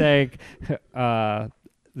want to thank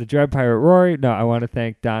the Dread Pirate Rory. No, I want to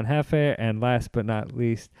thank Don Hefe. And last but not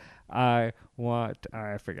least, I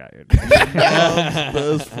forgot your name.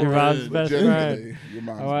 Best Your mom's friend. best Legitimately, friend. Your I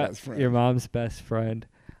mom's want best friend. your mom's best friend.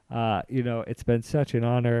 It's been such an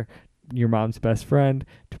honor, your mom's best friend,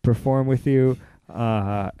 to perform with you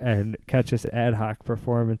and catch us ad hoc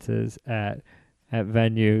performances at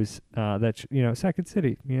venues Second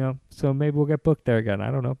City, so maybe we'll get booked there again.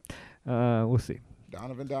 I don't know. We'll see.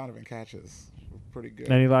 Donovan catches. Pretty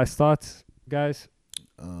good. Any last thoughts, guys?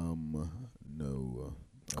 No.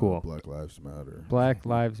 Cool. Black Lives Matter. Black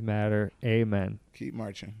Lives Matter. Amen. Keep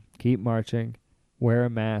marching. Keep marching. Wear a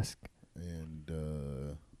mask.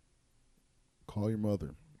 And call your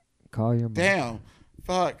mother. Call your mother. Damn.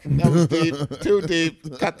 Fuck. That was deep. Too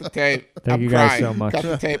deep. Cut the tape. Thank I'm you guys crying. so much. Cut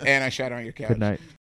the tape and I shot on your couch. Good night.